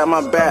niggas stabbed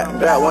my back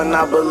when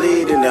I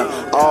believed in them.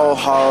 All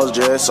hoes,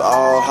 just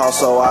all hoes,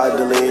 so I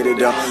deleted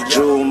them.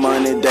 Jewel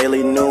money,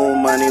 daily new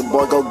money,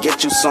 boy go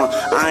get you some.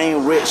 I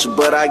ain't rich,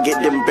 but I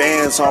get them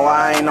bands, so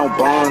I ain't no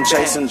bum.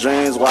 Chasing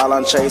dreams while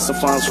I'm chasing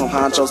funds from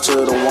honchos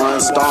to the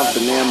ones.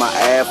 Stomping in my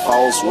Air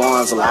Force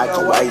Ones like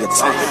a way of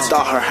tongue.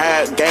 Thought her hair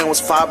game was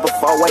 5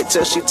 before, wait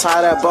till she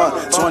tie that bun.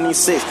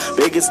 26,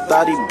 biggest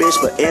thotty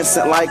bitch, but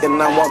instant like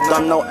and I won't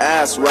thumb no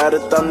ass. Rather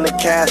thumb the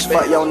cash,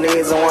 fuck your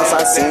needs, and once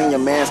I seen your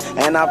mans,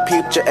 and I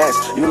peeped your ass.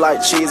 You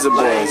like cheesy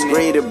boys,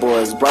 greedy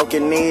boys,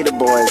 broken needed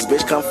boys,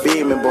 bitch come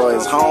feed me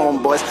boys,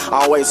 home boys,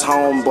 always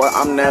home boy,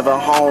 I'm never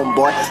home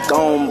boy,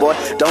 gone boy,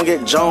 don't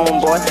get Joan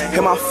boy,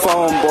 hit my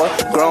phone boy,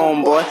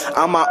 grown boy,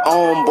 I'm my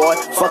own boy,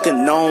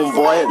 fucking known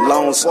boy,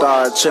 Lone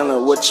Star,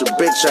 chillin' with your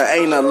bitch, I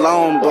ain't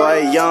alone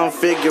boy, young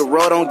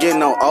Figaro, don't get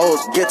no O's,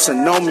 get to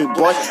know me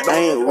boy,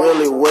 ain't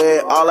really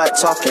weird, all that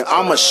talking,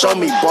 I'ma show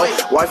me boy,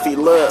 wifey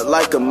look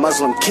like a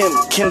Muslim,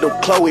 Kendall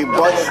Chloe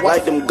boy,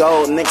 like them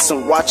gold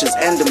Nixon watches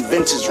and them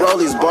vintage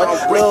rollies boy,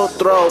 real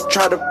throw,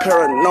 try to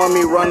paranoid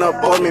me, run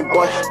up on me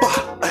boy,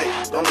 hey,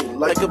 don't be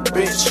like a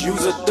bitch,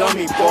 use a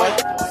dummy boy.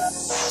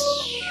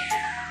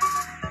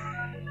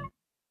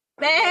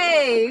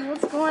 Hey,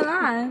 what's going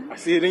on? I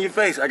see it in your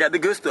face. I got the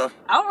good stuff.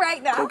 All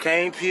right now.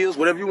 Cocaine, pills,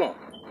 whatever you want.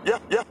 Yeah.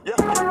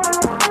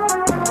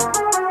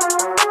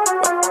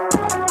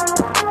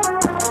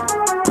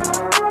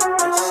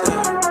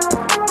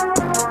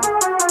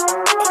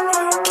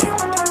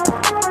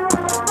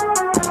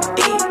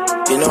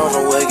 You know I'm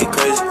from where it get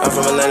crazy. I'm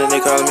from Atlanta, they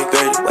calling me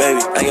Grady,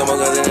 baby. I got more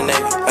guns in the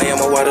Navy. I got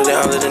more water than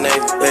all of the Navy.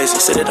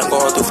 Basic said that I'm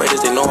going through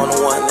phases. They know I'm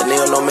the one. That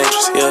nigga no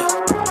matrix,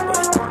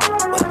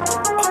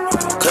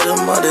 Cut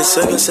him on the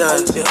second side,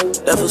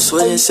 that for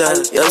switching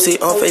sides. see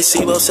on face,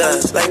 see both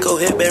sides. Like go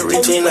hit back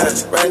between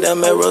lines. Ride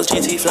down Melrose,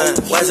 GT flying.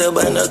 Wise up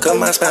button up, cut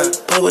my spine.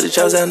 Pull with the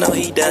chows, I know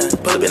he dying.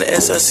 Pull up in the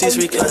SRC's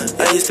recline.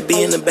 I used to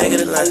be in the back of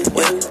the line,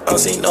 I don't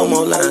see no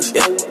more lines,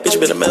 Bitch,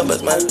 better mail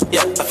bust mine,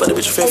 I fuck the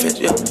bitch with fit,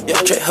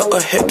 Trade her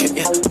a haircut,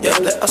 Black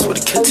house with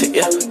a cut tip,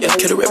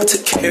 Kill the rapper,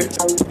 took care,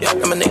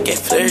 I'm a neck game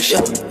flourish,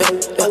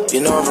 You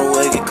know I'm from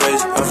where it get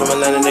crazy. I'm from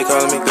Atlanta, they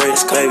calling me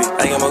greatest, baby.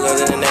 I got more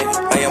guns in the Navy.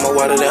 I got more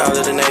water than all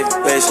of the Navy.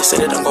 Basic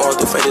said that I'm going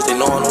through phases. They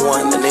know I'm the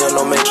one. That nigga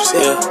no matrix,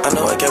 I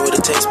know I got what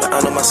it takes, but I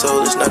know my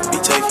soul is not to be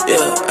taken,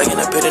 I get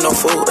not pity no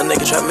fool. A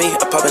nigga try me,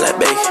 I pop it like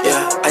bait,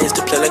 I used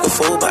to play like a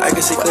fool, but I can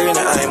see clear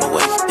now I am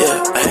awake,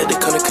 I had to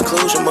come to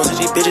conclusion. Most of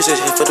these bitches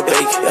is here for the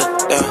bake,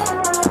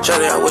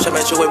 Shawty, I wish I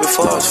met you way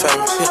before I was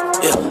famous,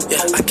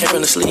 I came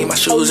from the sleeve, my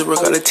shoes are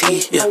rook out of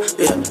tea,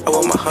 I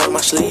want my heart on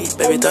my sleeve.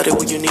 Baby, thought it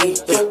what you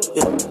need,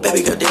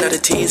 Baby, got dinner to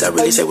tease. I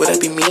really say what I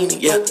be meaning,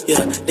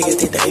 Niggas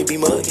think that ain't be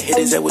mug. Hit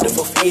his head with the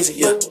 4 fees,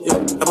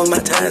 I put my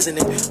ties in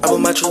it. I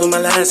put my truth with my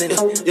lies in it,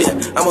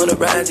 I'm on the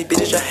rise, these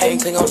bitches try hang,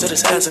 cling on to the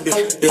sides of me,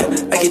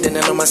 I get the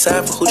net on my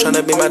side for who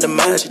tryna be my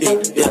demise,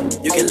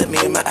 You can look me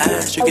in my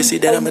eyes, you can see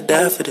that I'ma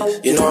die for this.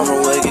 You know I'm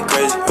from where it get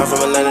crazy. I'm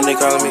from Atlanta, they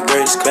calling me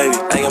greatest, baby.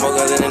 I got more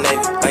guns in the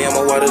Navy. I got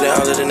more water than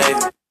all of the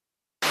Navy.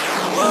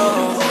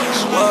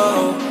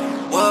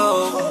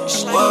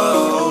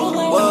 Whoa.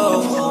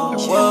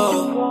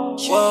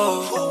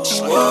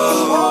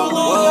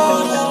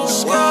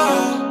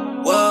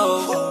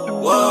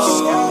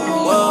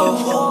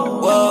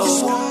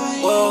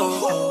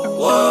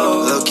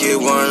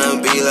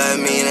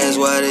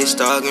 they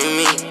stalking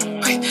me.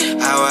 Wait,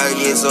 how I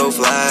get so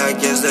fly, I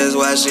guess that's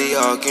why she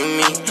hawking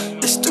me.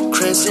 It's the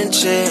crimson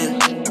chin,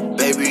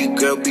 baby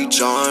girl be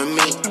charming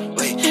me.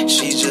 Wait,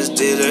 she just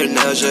did her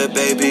nails, yeah,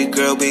 baby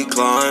girl be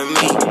clawing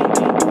me.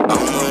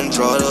 I'ma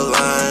draw the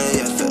line,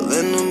 yeah, fill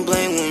in the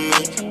blank with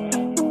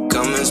me.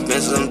 Come and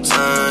spend some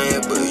time,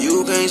 yeah, but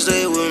you can't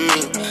stay with me.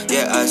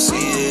 Yeah, I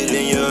see it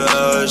in your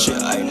eyes, yeah,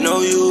 I know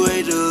you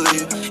wait to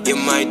leave.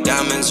 Yeah, my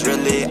diamonds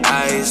really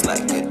ice,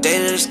 like a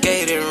dated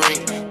skating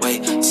rink.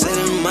 Wait, sit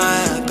in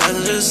my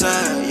passenger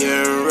side,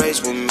 yeah,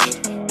 race with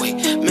me. Wait,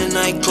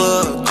 midnight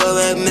club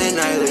at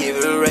midnight, leave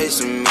it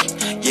racing me.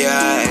 Yeah,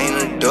 I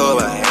ain't a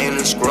dog, I ain't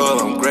a scroll,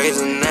 I'm Grey's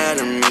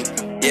Anatomy.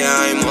 Yeah,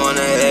 I'm on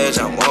the edge,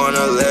 I'm on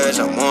the ledge,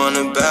 I'm on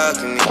the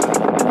balcony.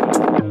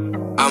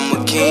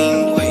 I'm a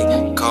king,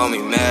 wait, call me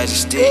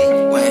majesty,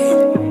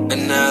 wait,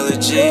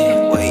 analogy,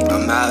 wait,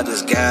 I'm out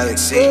this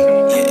galaxy.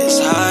 Yeah, as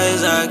high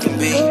as I can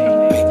be,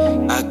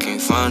 wait, I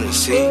can't find the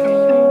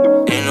sea.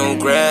 Ain't no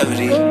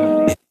gravity,